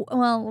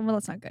 Well,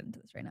 let's not get into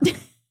this right now.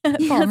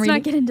 Palm Let's reading?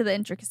 not get into the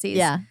intricacies.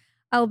 Yeah.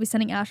 I will be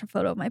sending Ash a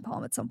photo of my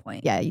palm at some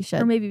point. Yeah, you Or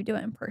should. maybe do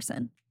it in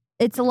person.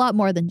 It's a lot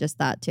more than just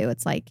that, too.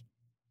 It's like,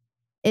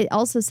 it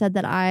also said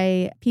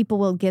that people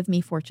will give me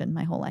fortune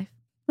my whole life.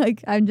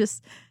 Like,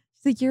 she's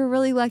like, you're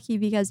really lucky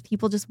because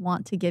people just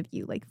want to give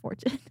you like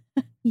fortune.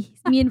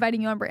 Me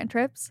inviting you on brand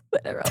trips.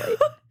 Literally.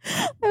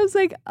 I was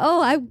like,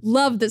 oh, I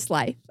love this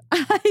life.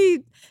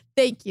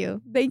 Thank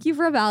you. Thank you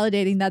for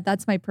validating that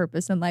that's my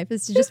purpose in life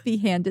is to just be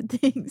handed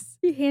things.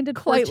 You handed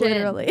Quite fortune.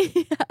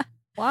 literally.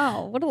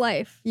 Wow, what a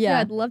life. Yeah.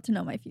 I'd love to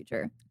know my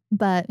future.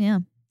 But yeah,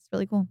 it's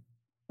really cool.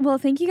 Well,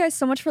 thank you guys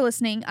so much for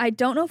listening. I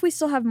don't know if we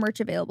still have merch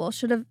available.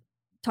 Should have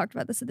talked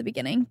about this at the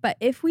beginning. But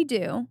if we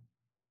do,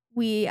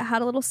 we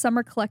had a little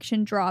summer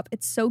collection drop.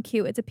 It's so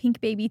cute. It's a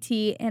pink baby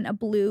tee and a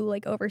blue,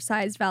 like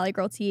oversized Valley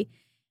Girl tee.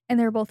 And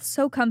they're both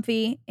so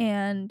comfy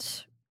and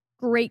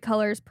great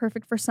colors,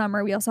 perfect for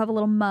summer. We also have a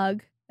little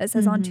mug that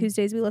says on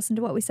Tuesdays we listen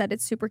to what we said.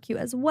 It's super cute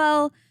as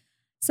well.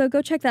 So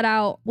go check that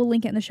out. We'll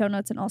link it in the show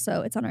notes. And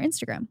also it's on our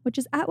Instagram, which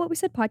is at What We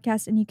Said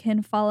Podcast. And you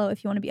can follow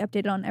if you want to be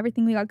updated on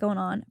everything we got going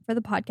on for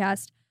the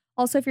podcast.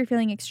 Also, if you're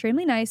feeling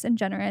extremely nice and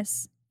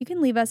generous, you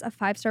can leave us a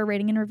 5-star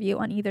rating and review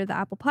on either the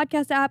Apple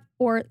Podcast app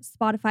or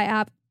Spotify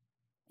app.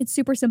 It's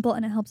super simple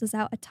and it helps us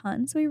out a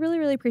ton. So we really,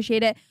 really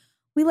appreciate it.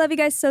 We love you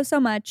guys so, so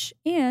much.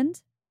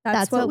 And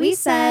that's what we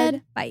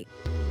said. Bye.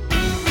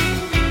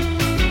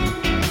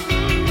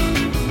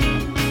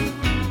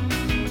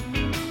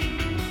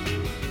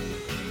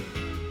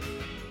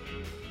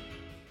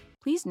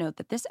 Please note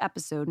that this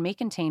episode may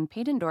contain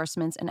paid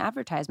endorsements and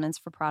advertisements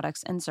for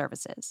products and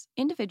services.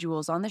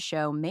 Individuals on the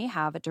show may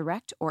have a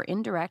direct or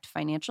indirect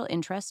financial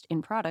interest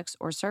in products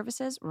or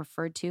services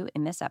referred to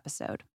in this episode.